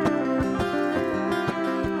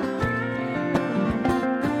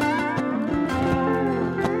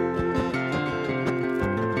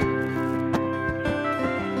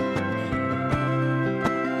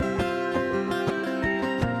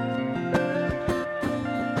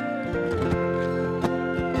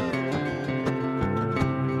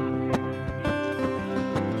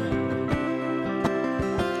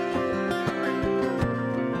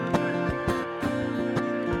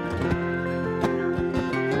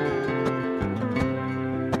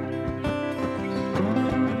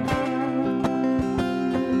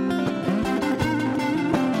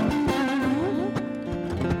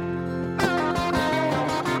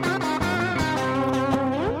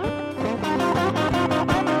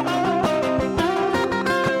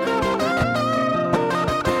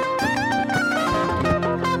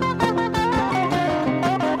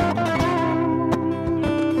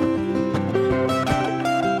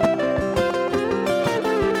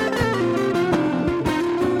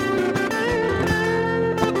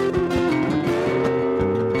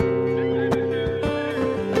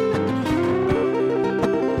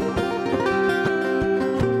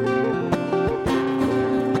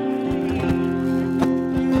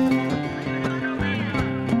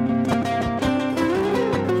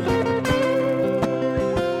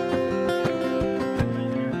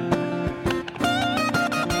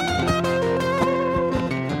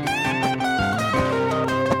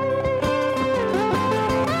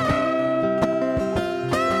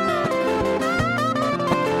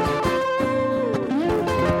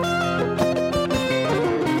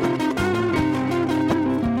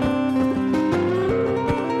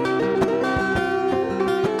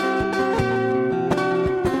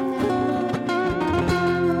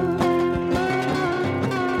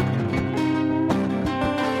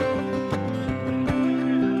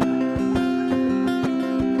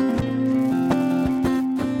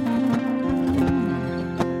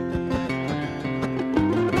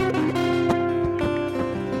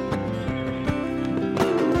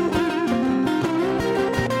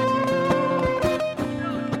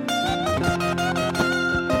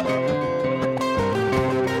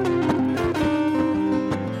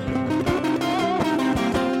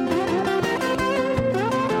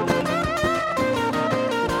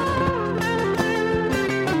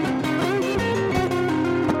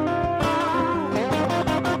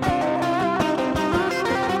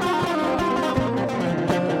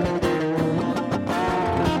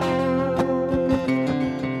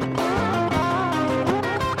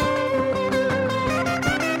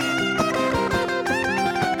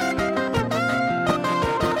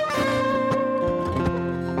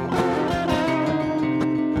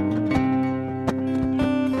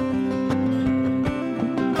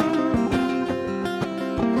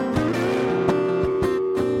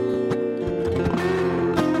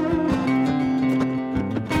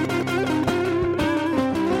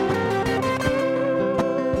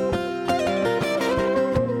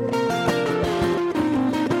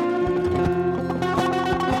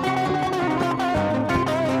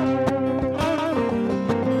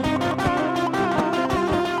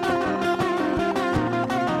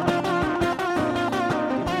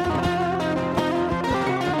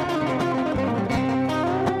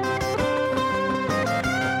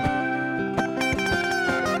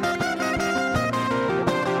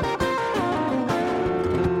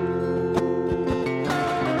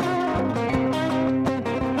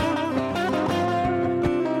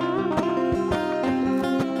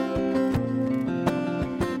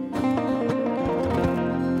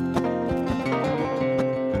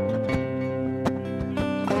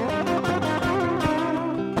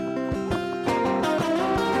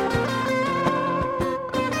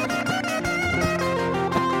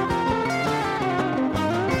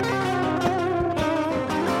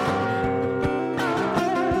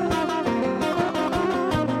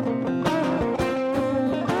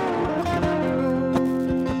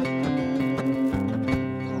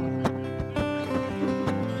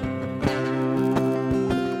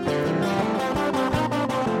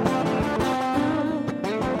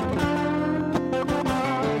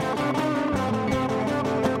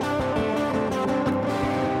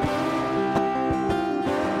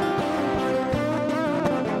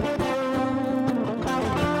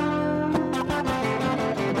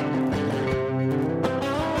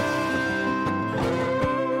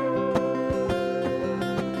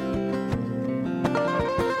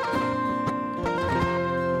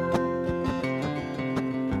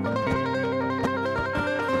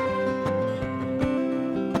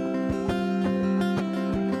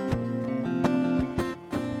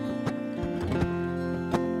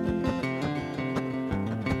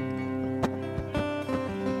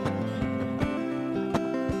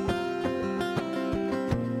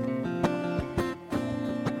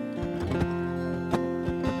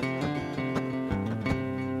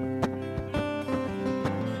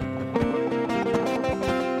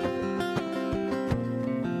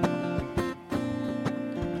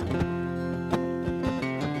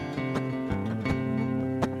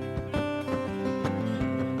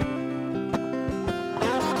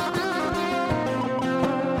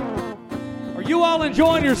 y'all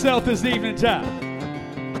enjoying yourself this evening time?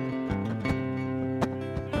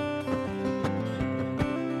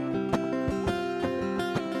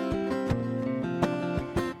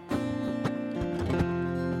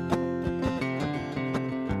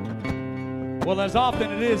 Well, as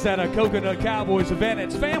often it is at a Coconut Cowboys event,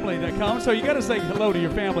 it's family that comes, so you got to say hello to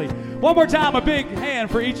your family. One more time, a big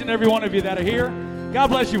hand for each and every one of you that are here. God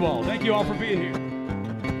bless you all. Thank you all for being here.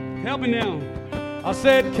 Help me now. I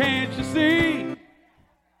said, can't you see?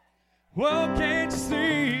 Well, can't you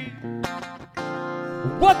see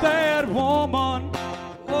what that woman,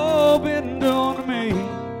 oh, been doing to me?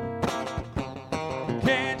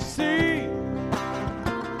 Can't you see?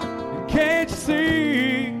 Can't you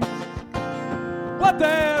see what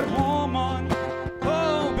that woman,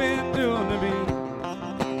 oh, been doing to me?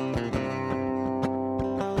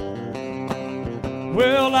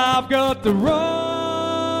 Well, I've got to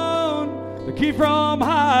run to keep from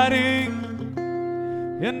hiding,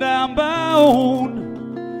 and I'm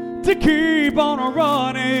bound to keep on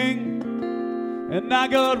running. And I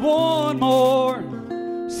got one more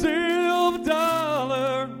silver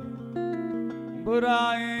dollar, but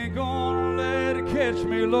I ain't gonna let it catch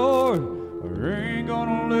me, Lord. I ain't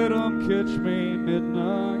gonna let them catch me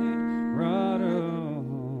midnight rider.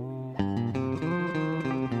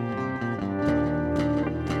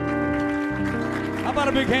 How about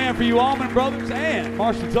a big hand for you Allman Brothers and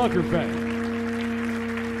Marshall Tucker fans?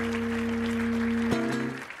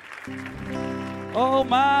 Oh,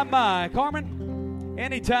 my. Carmen,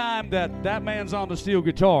 anytime that man's on the steel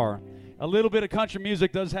guitar, a little bit of country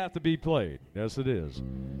music does have to be played. Yes, it is.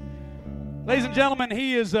 Ladies and gentlemen,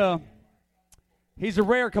 he's a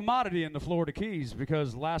rare commodity in the Florida Keys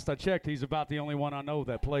because last I checked, he's about the only one I know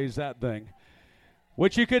that plays that thing.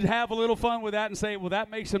 Which you could have a little fun with that and say, well,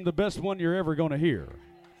 that makes him the best one you're ever going to hear.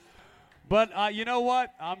 But you know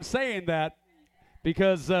what? I'm saying that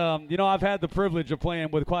because, I've had the privilege of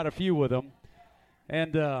playing with quite a few with them.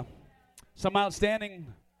 And some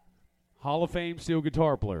outstanding Hall of Fame steel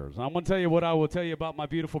guitar players. I'm going to tell you what I will tell you about my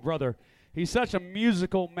beautiful brother. He's such a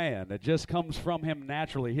musical man. It just comes from him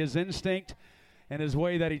naturally. His instinct and his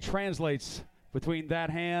way that he translates between that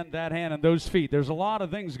hand, and those feet. There's a lot of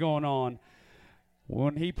things going on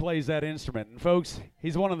when he plays that instrument. And, folks,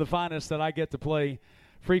 he's one of the finest that I get to play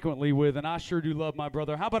frequently with, and I sure do love my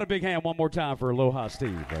brother. How about a big hand one more time for Aloha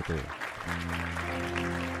Steve right there?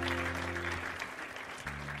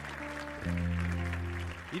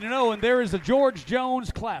 You know, and there is a George Jones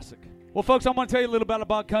classic. Well, folks, I'm going to tell you a little bit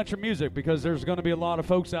about country music because there's going to be a lot of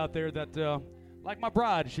folks out there that, like my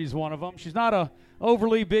bride, she's one of them. She's not a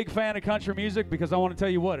overly big fan of country music because I want to tell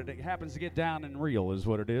you what, it happens to get down and real is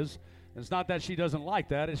what it is. It's not that she doesn't like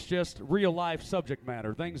that. It's just real life subject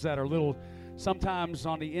matter, things that are a little, sometimes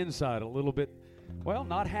on the inside, a little bit, well,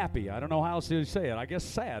 not happy. I don't know how else to say it. I guess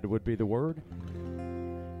sad would be the word.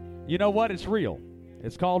 You know what? It's real.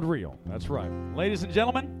 It's called Real. That's right. Ladies and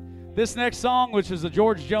gentlemen, this next song, which is a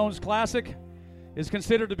George Jones classic, is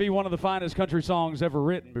considered to be one of the finest country songs ever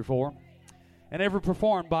written before and ever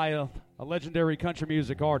performed by a legendary country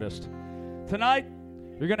music artist. Tonight,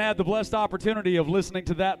 you're going to have the blessed opportunity of listening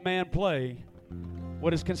to that man play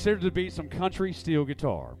what is considered to be some country steel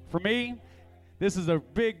guitar. For me, this is a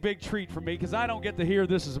big, big treat for me because I don't get to hear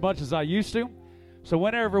this as much as I used to. So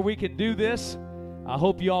whenever we can do this, I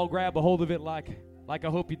hope you all grab a hold of it like I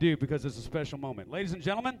hope you do because it's a special moment. Ladies and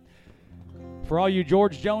gentlemen, for all you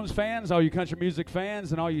George Jones fans, all you country music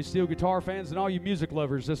fans, and all you steel guitar fans, and all you music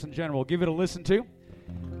lovers just in general, give it a listen to.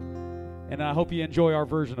 And I hope you enjoy our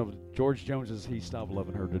version of George Jones's He Stopped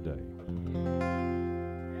Loving Her Today.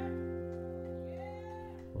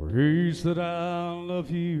 Or he said, I'll love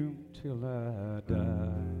you till I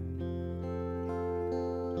die.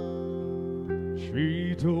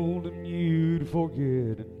 She told him you'd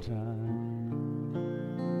forget in time.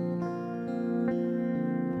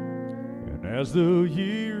 And as the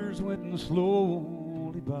years went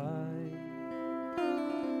slowly by,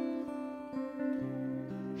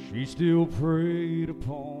 she still preyed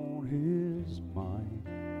upon his mind.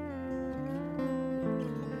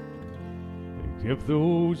 They kept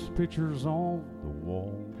those pictures on the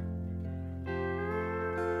wall.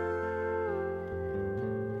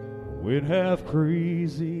 Went half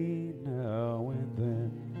crazy now and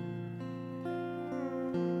then.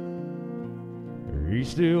 He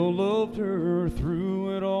still loved her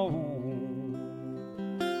through it all,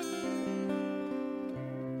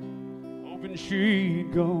 hoping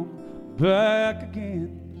she'd come back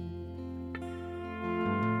again.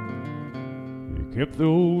 He kept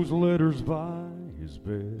those letters by his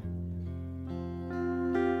bed.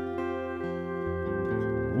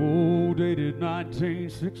 Oh, dated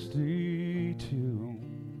 1962.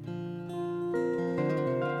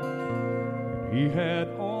 he had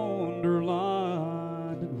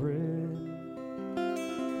underlined and read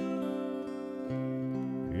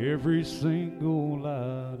every single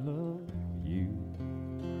I love you.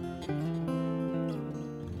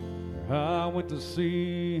 I went to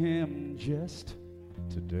see him just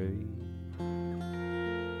today.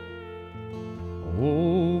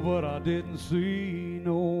 Oh, but I didn't see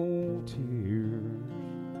no tears.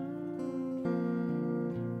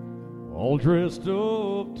 All dressed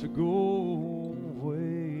up to go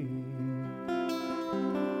away.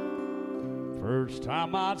 First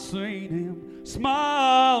time I'd seen him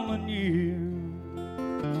smiling you.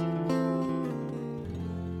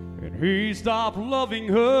 And he stopped loving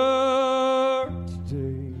her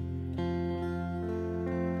today.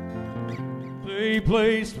 They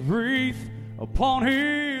placed a wreath upon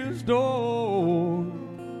his door,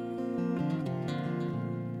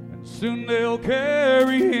 and soon they'll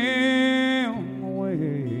carry him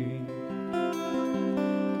away.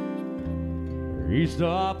 He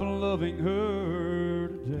stopped loving her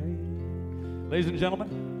today. Ladies and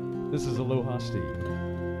gentlemen, this is Aloha Steve.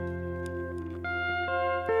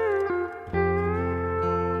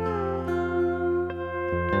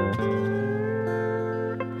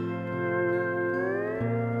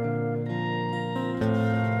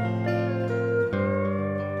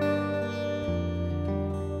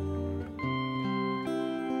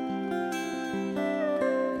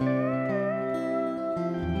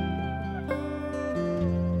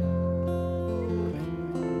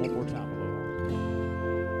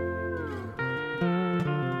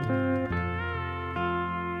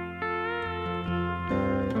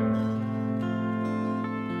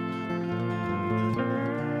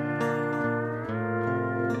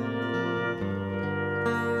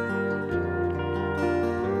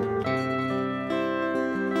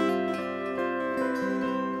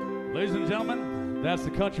 Ladies and gentlemen, that's the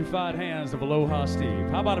countrified hands of Aloha Steve.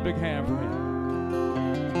 How about a big hand for him?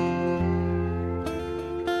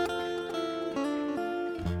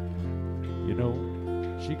 You know,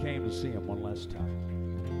 she came to see him one last time.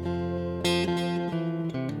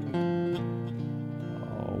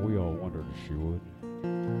 Oh, we all wondered if she would.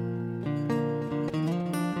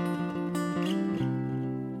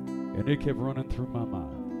 And it kept running through my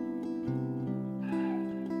mind.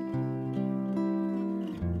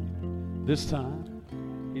 This time,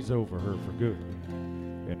 he's over her for good.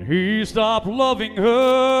 And he stopped loving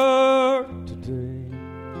her today.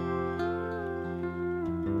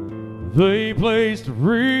 They placed a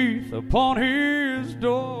wreath upon his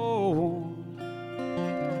door,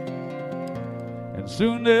 and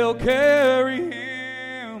soon they'll carry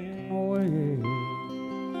him away.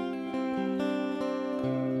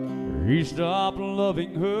 He stopped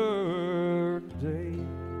loving her today.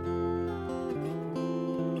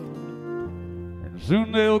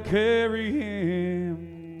 Soon they'll carry him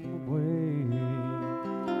away.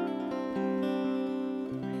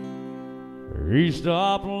 He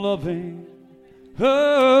stopped loving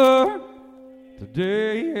her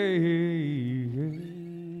today.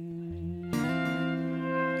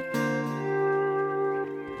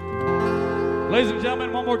 Ladies and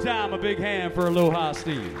gentlemen, one more time, a big hand for Aloha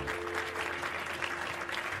Steve.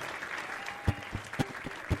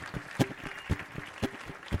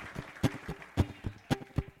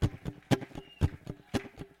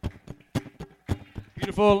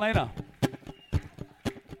 Beautiful Elena.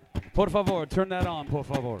 Por favor, turn that on, por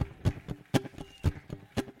favor.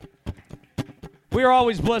 We are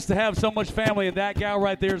always blessed to have so much family, and that gal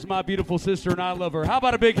right there is my beautiful sister, and I love her. How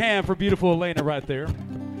about a big hand for beautiful Elena right there?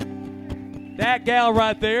 That gal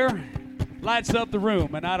right there lights up the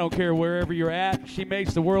room, and I don't care wherever you're at. She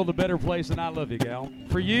makes the world a better place, and I love you, gal.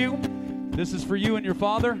 For you, this is for you and your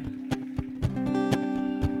father,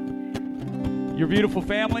 your beautiful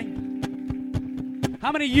family.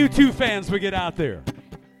 How many U2 fans we get out there?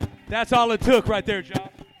 That's all it took right there, John.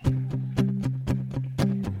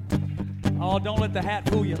 Oh, don't let the hat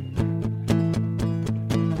fool you.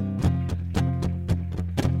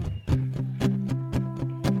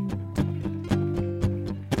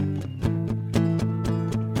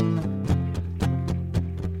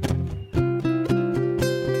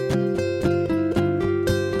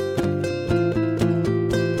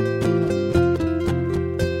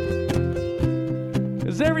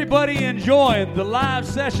 Everybody enjoying the live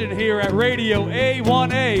session here at Radio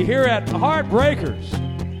A1A, here at Heartbreakers.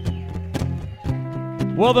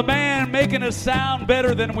 Well, the man making us sound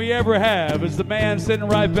better than we ever have is the man sitting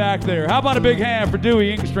right back there. How about a big hand for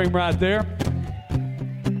Dewey Ingstrom right there?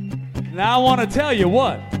 Now I want to tell you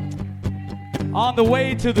what, on the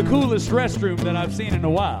way to the coolest restroom that I've seen in a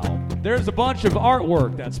while, there's a bunch of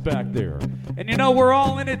artwork that's back there. And you know, we're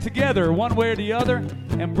all in it together, one way or the other.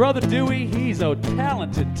 And Brother Dewey, he's a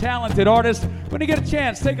talented artist. When you get a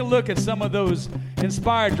chance, take a look at some of those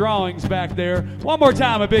inspired drawings back there. One more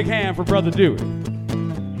time, a big hand for Brother Dewey.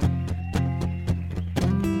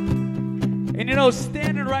 And you know,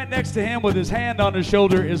 standing right next to him with his hand on his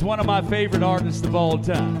shoulder is one of my favorite artists of all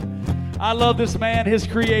time. I love this man. His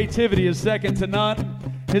creativity is second to none.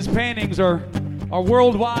 His paintings are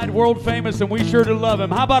worldwide, world famous, and we sure do love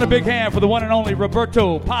him. How about a big hand for the one and only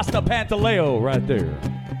Roberto Pasta Pantaleo right there?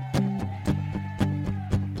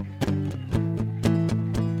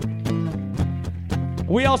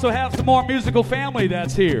 We also have some more musical family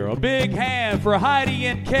that's here. A big hand for Heidi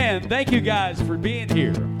and Ken. Thank you guys for being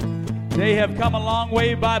here. They have come a long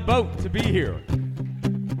way by boat to be here.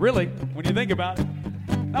 Really, when you think about it.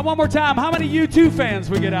 Now, one more time, how many U2 fans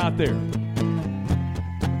we get out there?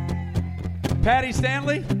 Patty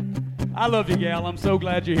Stanley, I love you, gal. I'm so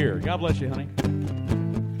glad you're here. God bless you, honey.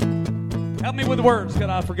 Help me with the words, because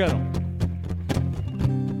I forget them.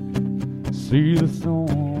 See the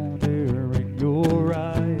thorn there in your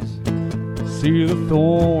eyes. See the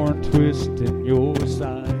thorn twist in your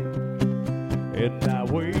side. And I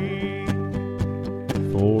wait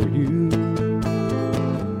for you.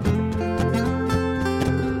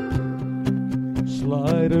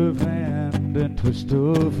 Sleight of hand and twist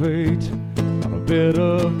of fate. On a bed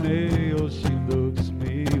of nails she looks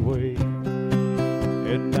me way.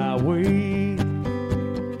 And I wait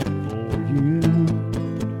for you.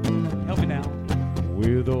 Help me now.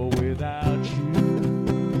 With or without you.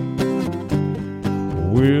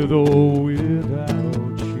 With or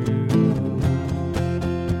without you.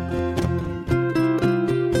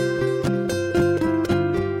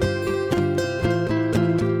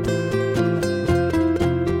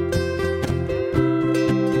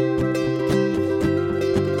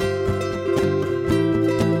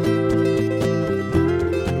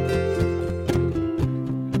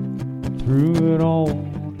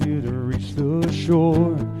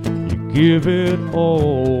 Give it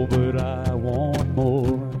all, but I want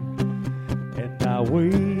more. And I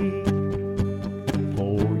wait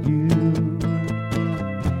for you.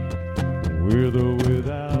 With or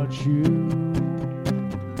without you.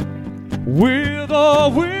 With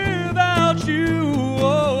or without you.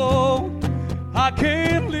 Oh, I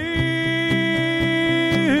can't live.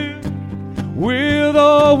 With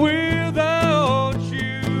or without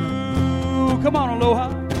you. Come on,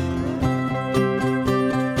 Aloha.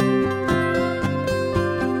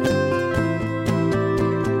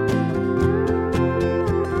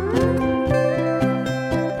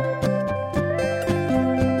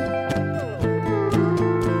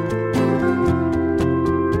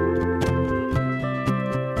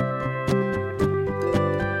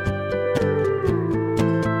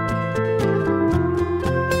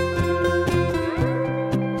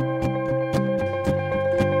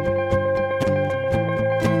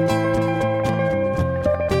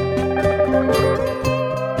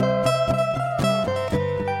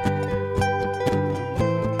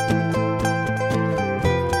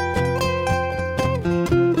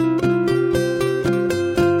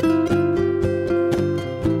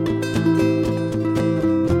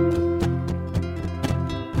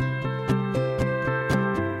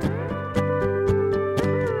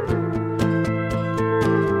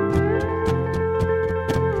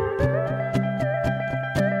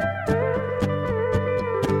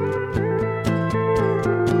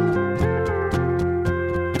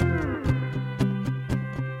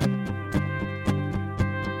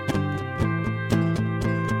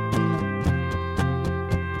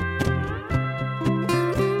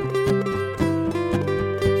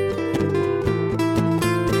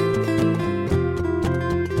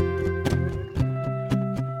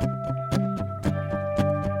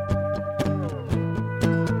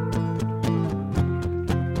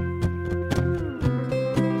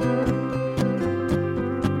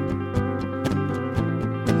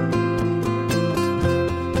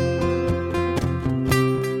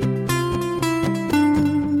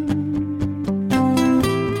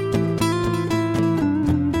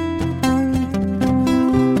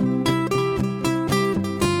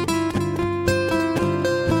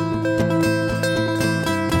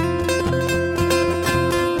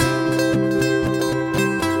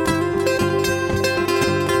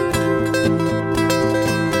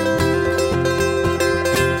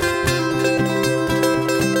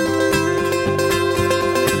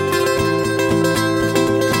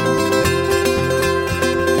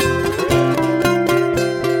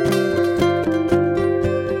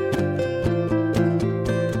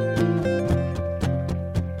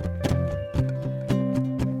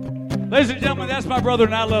 Ladies and gentlemen, that's my brother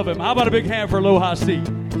and I love him. How about a big hand for Aloha Steve?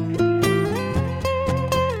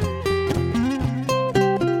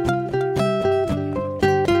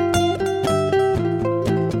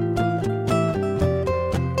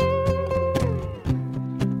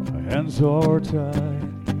 My hands are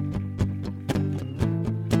tied,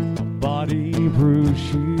 my body bruised,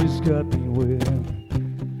 she's got me wet.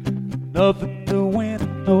 Nothing to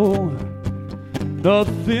win, no,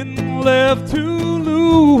 nothing left to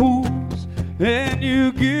lose. And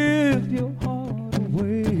you give your heart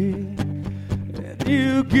away, and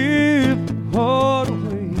you give your heart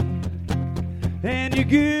away, and you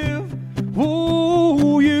give,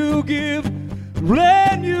 oh, you give,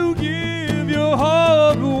 and you give your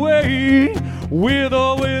heart away, with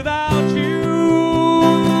or without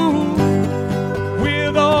you,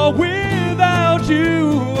 with or without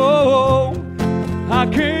you, oh, I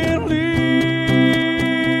can't live,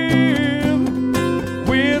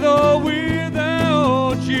 with or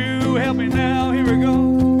without you. Help me now, here we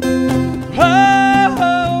go. Oh,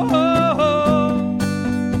 oh, oh,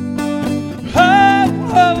 oh, oh,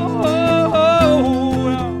 oh,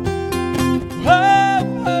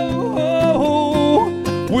 oh,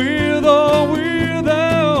 oh, with or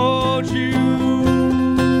without you.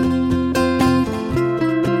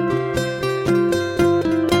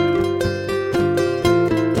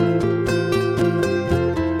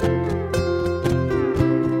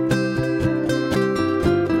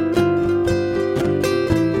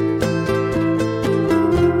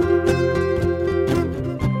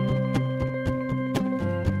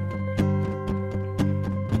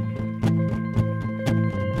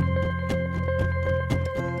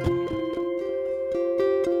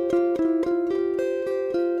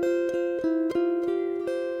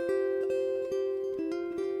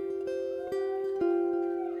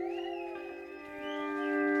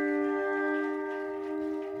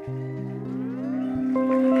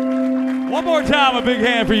 One more time, a big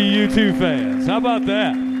hand for you U2 fans. How about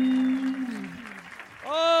that?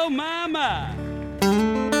 Oh, my, my.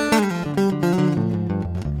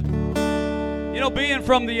 You know, being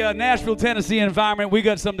from the Nashville, Tennessee environment, we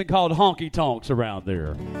got something called honky tonks around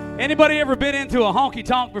there. Anybody ever been into a honky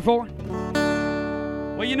tonk before?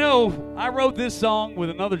 Well, you know, I wrote this song with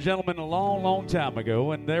another gentleman a long, long time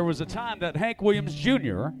ago, and there was a time that Hank Williams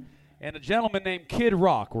Jr. and a gentleman named Kid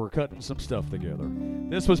Rock were cutting some stuff together.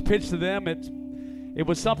 This was pitched to them. It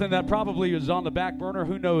was something that probably was on the back burner.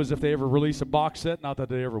 Who knows if they ever release a box set? Not that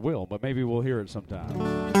they ever will, but maybe we'll hear it sometime.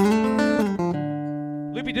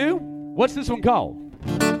 Loopy Doo, what's this one called?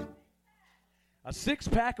 A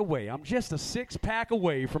six-pack away. I'm just a six-pack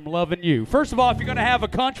away from loving you. First of all, if you're going to have a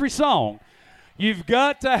country song, you've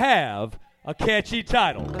got to have a catchy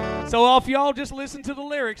title. So if y'all just listen to the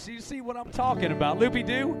lyrics, you see what I'm talking about. Loopy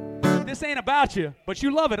Doo, this ain't about you, but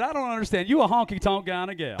you love it. I don't understand. You a honky-tonk guy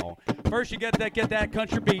and a gal. First, you get that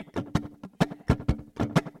country beat.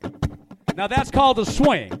 Now, that's called a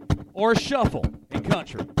swing or a shuffle in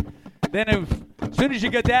country. Then as soon as you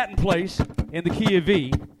get that in place in the key of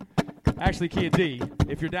V, actually key of D,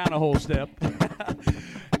 if you're down a whole step,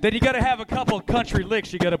 then you got to have a couple of country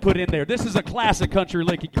licks you got to put in there. This is a classic country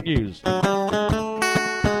lick you can use.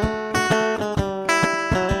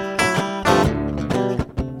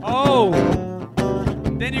 Oh,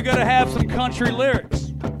 then you got to have some country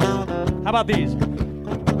lyrics. How about these?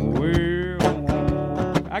 Well,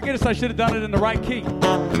 I guess I should have done it in the right key.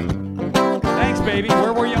 Thanks, baby.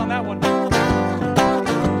 Where were you on that one?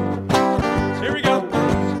 Here we go.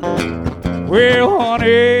 Well,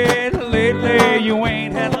 honey, lately you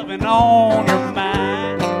ain't had loving on your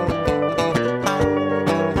mind,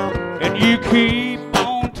 and you keep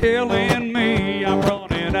on telling me I'm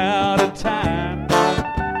running out of time.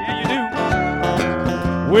 Yeah, you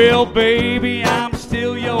do. Well, baby, I'm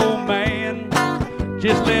still your man.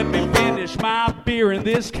 Just let me finish my beer in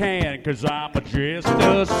this can, 'cause I'm just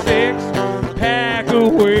a six-pack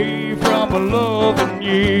away from loving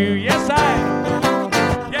you. Yes, I am.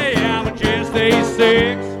 Yeah, I'm just a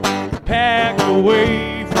six-pack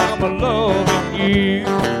away from loving you.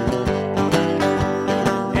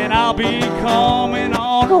 And I'll be coming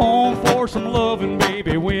on home for some loving,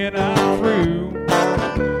 baby, when I'm through.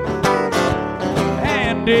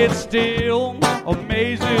 And it still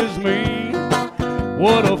amazes me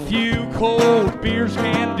what a few cold beers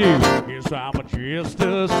can do. Yes, I'm just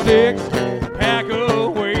a six-pack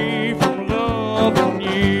away from loving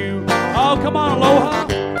you. Oh, come on, Aloha.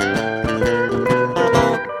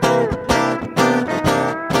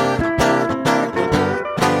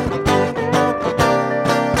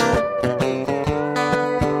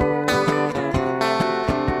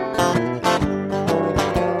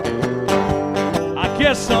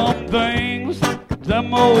 Yes, some things,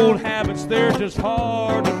 them old habits, they're just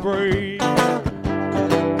hard to break.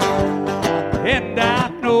 And I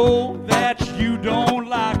know that you don't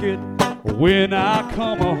like it when I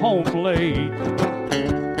come home late.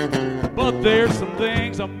 But there's some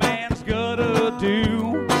things a man's gotta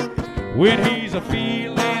do when he's a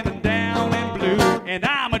feeling down and blue. And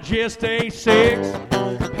I'm just a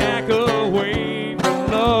 6-pack away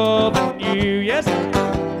from loving you. Yes,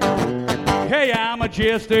 hey, I'm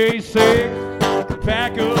just a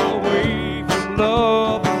 6-pack away from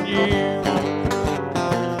loving you.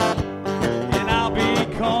 And I'll be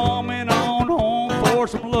coming on home for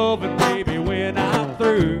some loving, baby, when I'm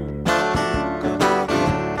through.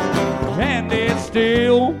 And it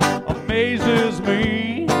still amazes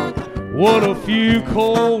me what a few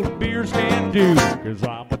cold beers can do, 'cause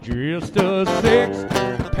I'm just a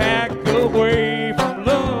 6-pack away from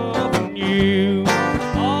loving you.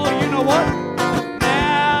 Oh, you know what?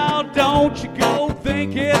 Now don't you go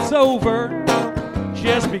think it's over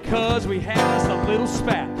just because we had us a little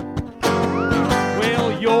spat.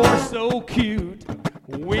 Well, you're so cute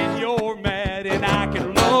when you're mad, and I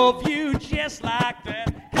can love you just like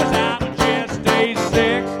that, 'cause I'm just a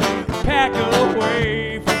 6-pack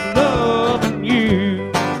away from loving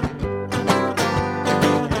you.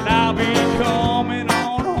 And I'll be coming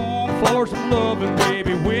on home for some loving,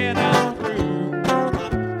 baby, when I'm through.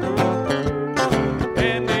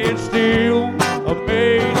 And it still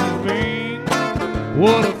amazes me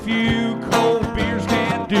what a few cold beers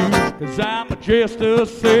can do, 'cause I'm just a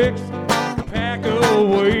 6-pack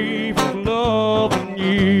away from loving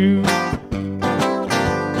you.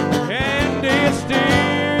 And it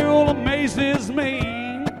still amazes me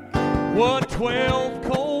what 12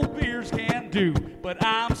 cold beers can do, but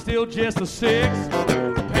I'm still just a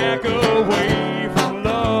 6-pack away from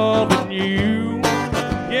loving you.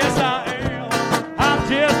 Yes, I am. I'm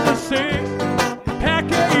just a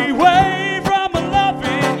 6-pack away from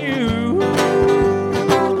loving you.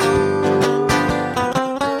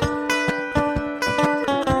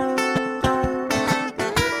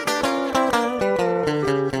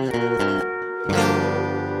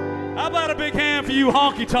 How about a big hand for you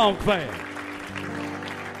honky tonk fans?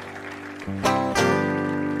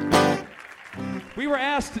 We were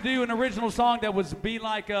asked to do an original song that would be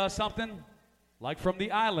like something like from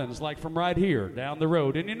the islands, like from right here down the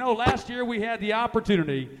road. And you know, last year we had the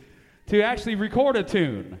opportunity to actually record a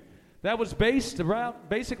tune that was based around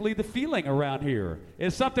basically the feeling around here.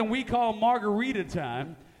 It's something we call Margarita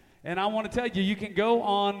Time. And I want to tell you, you can go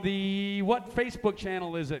on the, what Facebook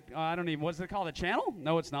channel is it? I don't even, what's it called? A channel?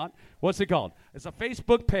 No, it's not. What's it called? It's a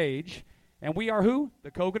Facebook page. And we are who?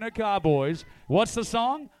 The Coconut Cowboys. What's the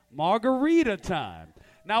song? Margarita Time.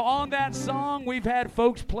 Now, on that song, we've had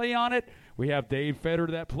folks play on it. We have Dave Feder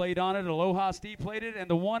that played on it. Aloha Steve played it. And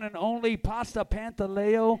the one and only Pasta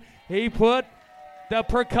Pantaleo, he put the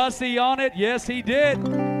percussion on it. Yes, he did.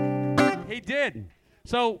 He did.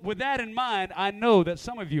 So with that in mind, I know that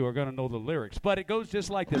some of you are going to know the lyrics, but it goes just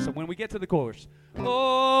like this. And when we get to the chorus,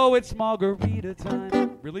 oh, it's Margarita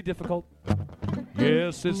time. Really difficult.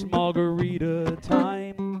 Yes, it's Margarita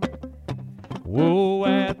time. Whoa,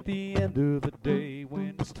 at the end of the day,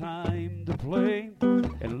 when it's time to play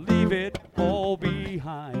and leave it all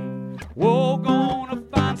behind. Whoa, gonna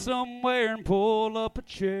find somewhere and pull up a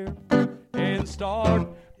chair and start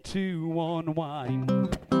to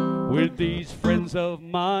unwind. With these friends of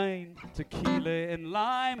mine, tequila and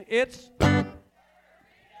lime, it's...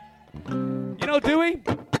 You know, Dewey,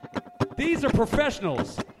 these are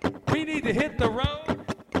professionals. We need to hit the road,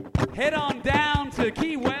 head on down to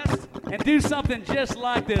Key West, and do something just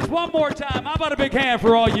like this. One more time. How about a big hand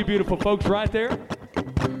for all you beautiful folks right there?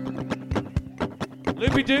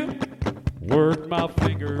 Loopy-doo. Work my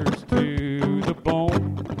fingers to the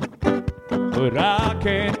bone, but I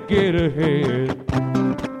can't get ahead.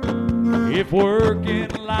 If working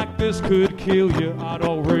like this could kill you, I'd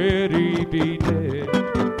already be dead.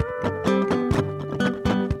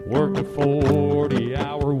 Work a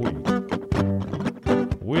 40-hour week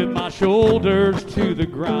with my shoulders to the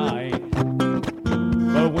grind.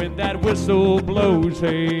 But when that whistle blows,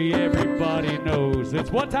 hey, everybody knows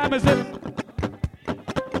it's what time is it?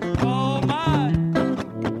 Oh my,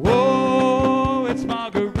 whoa, it's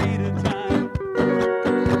Margarita time.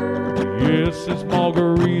 Yes, it's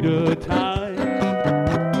Margarita time.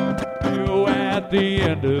 You at the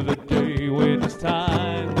end of the day when it's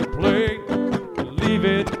time to play, leave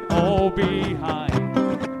it all behind.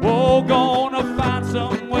 Whoa, gonna find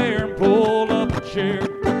somewhere and pull up a chair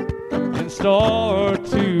and start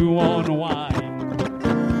to unwind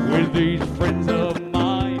with these friends of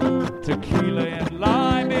mine, tequila and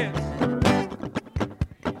lime. It's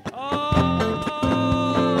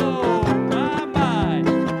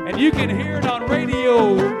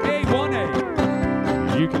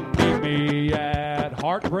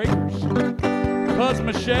Heartbreakers. Because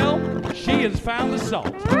Michelle, she has found the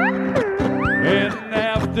salt. And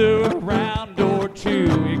after a round or two,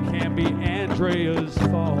 it can be Andrea's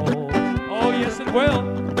fault. Oh, yes, it will.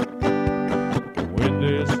 When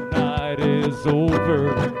this night is over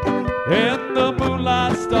and the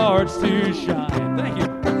moonlight starts to shine, thank you,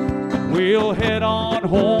 we'll head on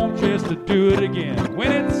home just to do it again.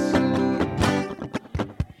 When it's,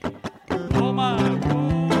 oh my,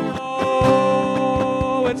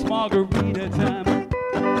 oh, it's margarita time.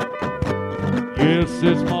 Yes,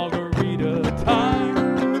 it's margarita time.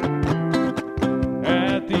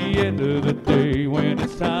 At the end of the day, when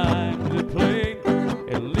it's time to play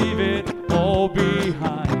and leave it all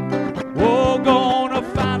behind, we're gonna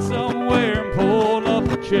find somewhere and pull up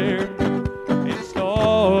a chair and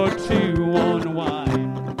start to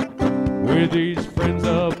unwind with these friends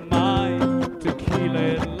of mine. Tequila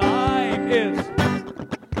and lime is.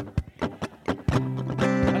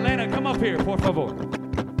 Elena, come up here, por favor.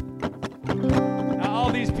 Now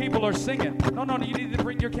all these people are singing. No, you need to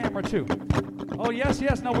bring your camera too. Oh yes.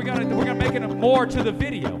 No, we're gonna make it more to the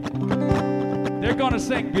video. They're gonna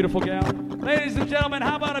sing, beautiful gal. Ladies and gentlemen,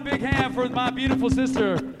 how about a big hand for my beautiful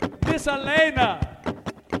sister, Miss Elena?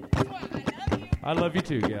 I love you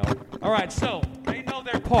too, gal. All right, so they know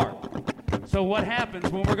their part. So what happens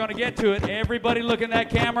when we're gonna get to it? Everybody look in that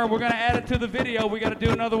camera. We're gonna add it to the video. We gotta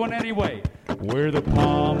do another one anyway. Where the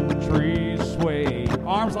palm trees sway,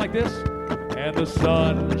 arms like this, and the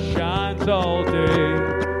sun shines all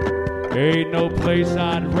day. Ain't no place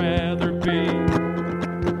I'd rather be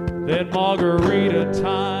than margarita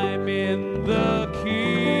time in the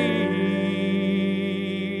Keys.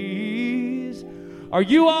 Are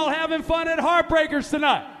you all having fun at Heartbreakers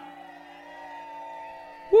tonight?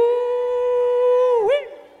 Woo-wee.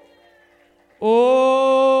 Oh,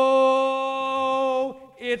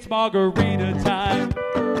 it's margarita time.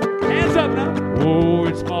 Hands up now. Oh,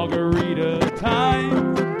 it's margarita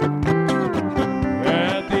time.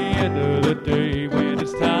 At the end of the day, when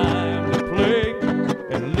it's time to play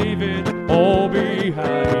and leave it all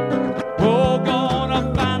behind, we're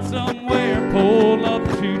gonna find somewhere, pull up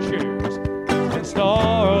 2 chairs and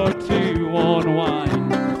start to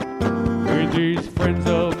unwind with these friends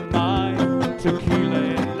of mine, tequila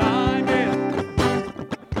and lime.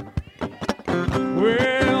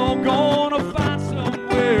 We're gonna find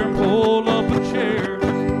somewhere, pull up a chair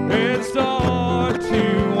and start to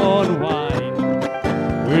unwind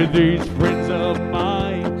with these friends of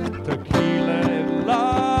mine, tequila and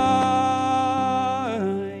lime.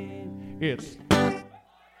 It's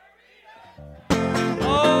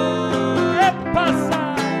oh, it pasa.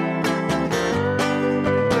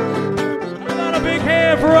 How about a big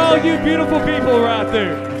hand for all you beautiful people right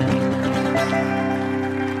there?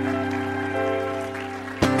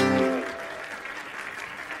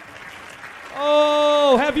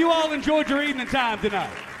 Oh, have you all enjoyed your evening time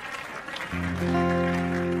tonight?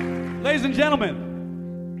 Ladies and gentlemen,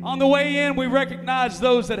 on the way in, we recognize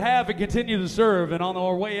those that have and continue to serve, and on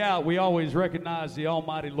our way out, we always recognize the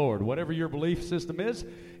Almighty Lord. Whatever your belief system is,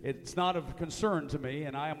 it's not of concern to me,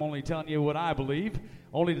 and I am only telling you what I believe,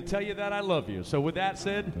 only to tell you that I love you. So with that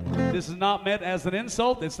said, this is not meant as an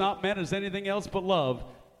insult. It's not meant as anything else but love.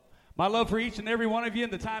 My love for each and every one of you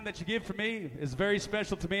and the time that you give for me is very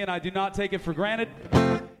special to me, and I do not take it for granted.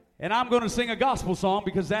 And I'm going to sing a gospel song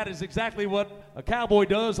because that is exactly what a cowboy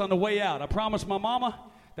does on the way out. I promised my mama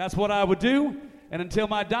that's what I would do, and until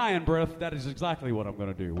my dying breath, that is exactly what I'm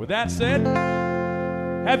going to do. With that said,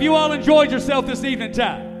 have you all enjoyed yourself this evening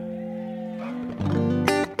time?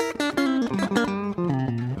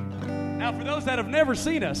 Now, for those that have never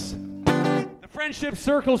seen us, the friendship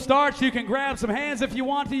circle starts. You can grab some hands if you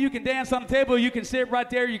want to. You can dance on the table. You can sit right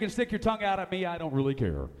there. You can stick your tongue out at me. I don't really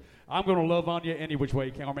care. I'm going to love on you any which way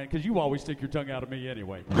you can, man, because you always stick your tongue out at me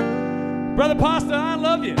anyway. Brother Pasta, I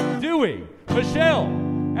love you. Dewey, Michelle,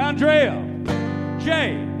 Andrea,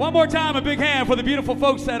 Jay. One more time, a big hand for the beautiful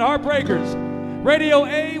folks at Heartbreakers. Radio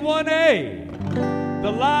A1A. The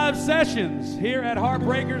live sessions here at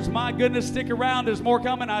Heartbreakers. My goodness, stick around. There's more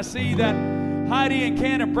coming. I see that Heidi and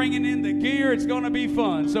Ken are bringing in the gear. It's going to be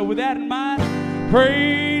fun. So with that in mind,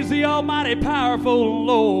 praise the almighty powerful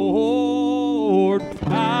Lord.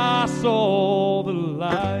 I saw the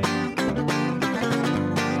light.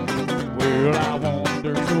 Well, I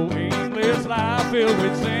wandered so aimless, life filled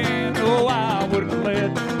with sin. Oh, I wouldn't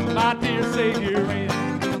let my dear Savior in.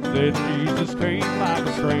 Then Jesus came like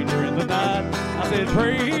a stranger in the night. I said,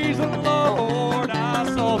 praise the Lord, I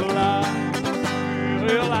saw the light.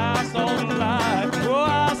 Well, I saw the light. Oh,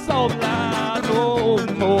 I saw the light. No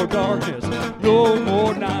more darkness, no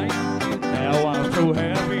more night. Now I'm so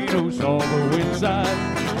happy, no sorrow inside.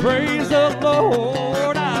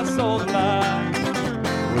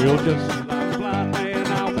 Well, just like a blind man,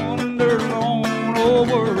 I wander alone, oh,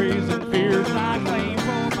 worries and fears I claim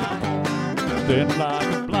for my own. Then like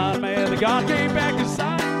a blind man, the God came back to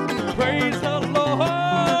sight. Praise the Lord,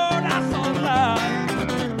 I saw the light.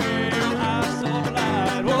 Well, I saw the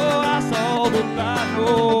light, oh, I saw the light.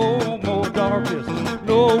 No more darkness,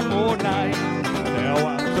 no more night. Now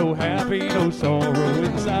I'm so happy, no sorrow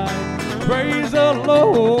inside. Praise the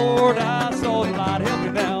Lord, I saw the light. Help me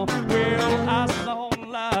now. Well, I saw the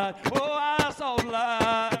light, oh, I saw the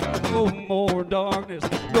light. No more darkness,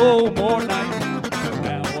 no more night.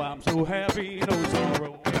 Now I'm so happy, no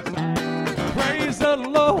sorrow inside. Praise the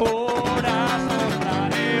Lord, I saw the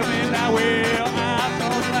light. Help me now. Well, I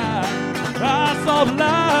saw the light, I saw the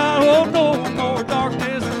light. Oh, no more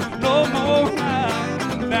darkness, no more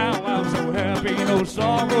night. Now I'm so happy, no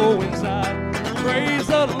sorrow inside. Praise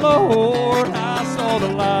the Lord, I saw the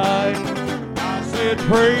light. I said,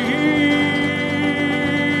 praise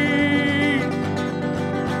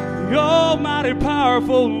the almighty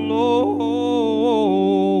powerful Lord.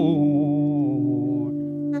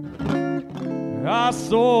 I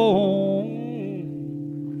saw.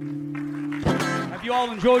 Have you all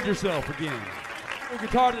enjoyed yourself again?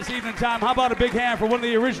 Guitar this evening time. How about a big hand for one of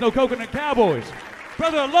the original Coconut Cowboys?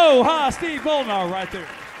 Brother Aloha, Steve Molnar right there.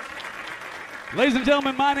 Ladies and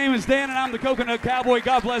gentlemen, my name is Dan, and I'm the Coconut Cowboy.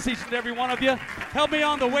 God bless each and every one of you. Help me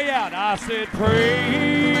on the way out. I said,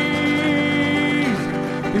 praise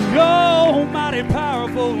the almighty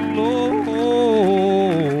powerful Lord.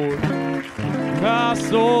 I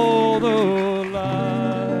saw the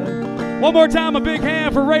light. One more time, a big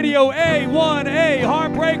hand for Radio A1A,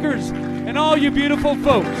 Heartbreakers, and all you beautiful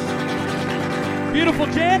folks. Beautiful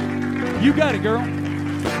Jen, you got it, girl.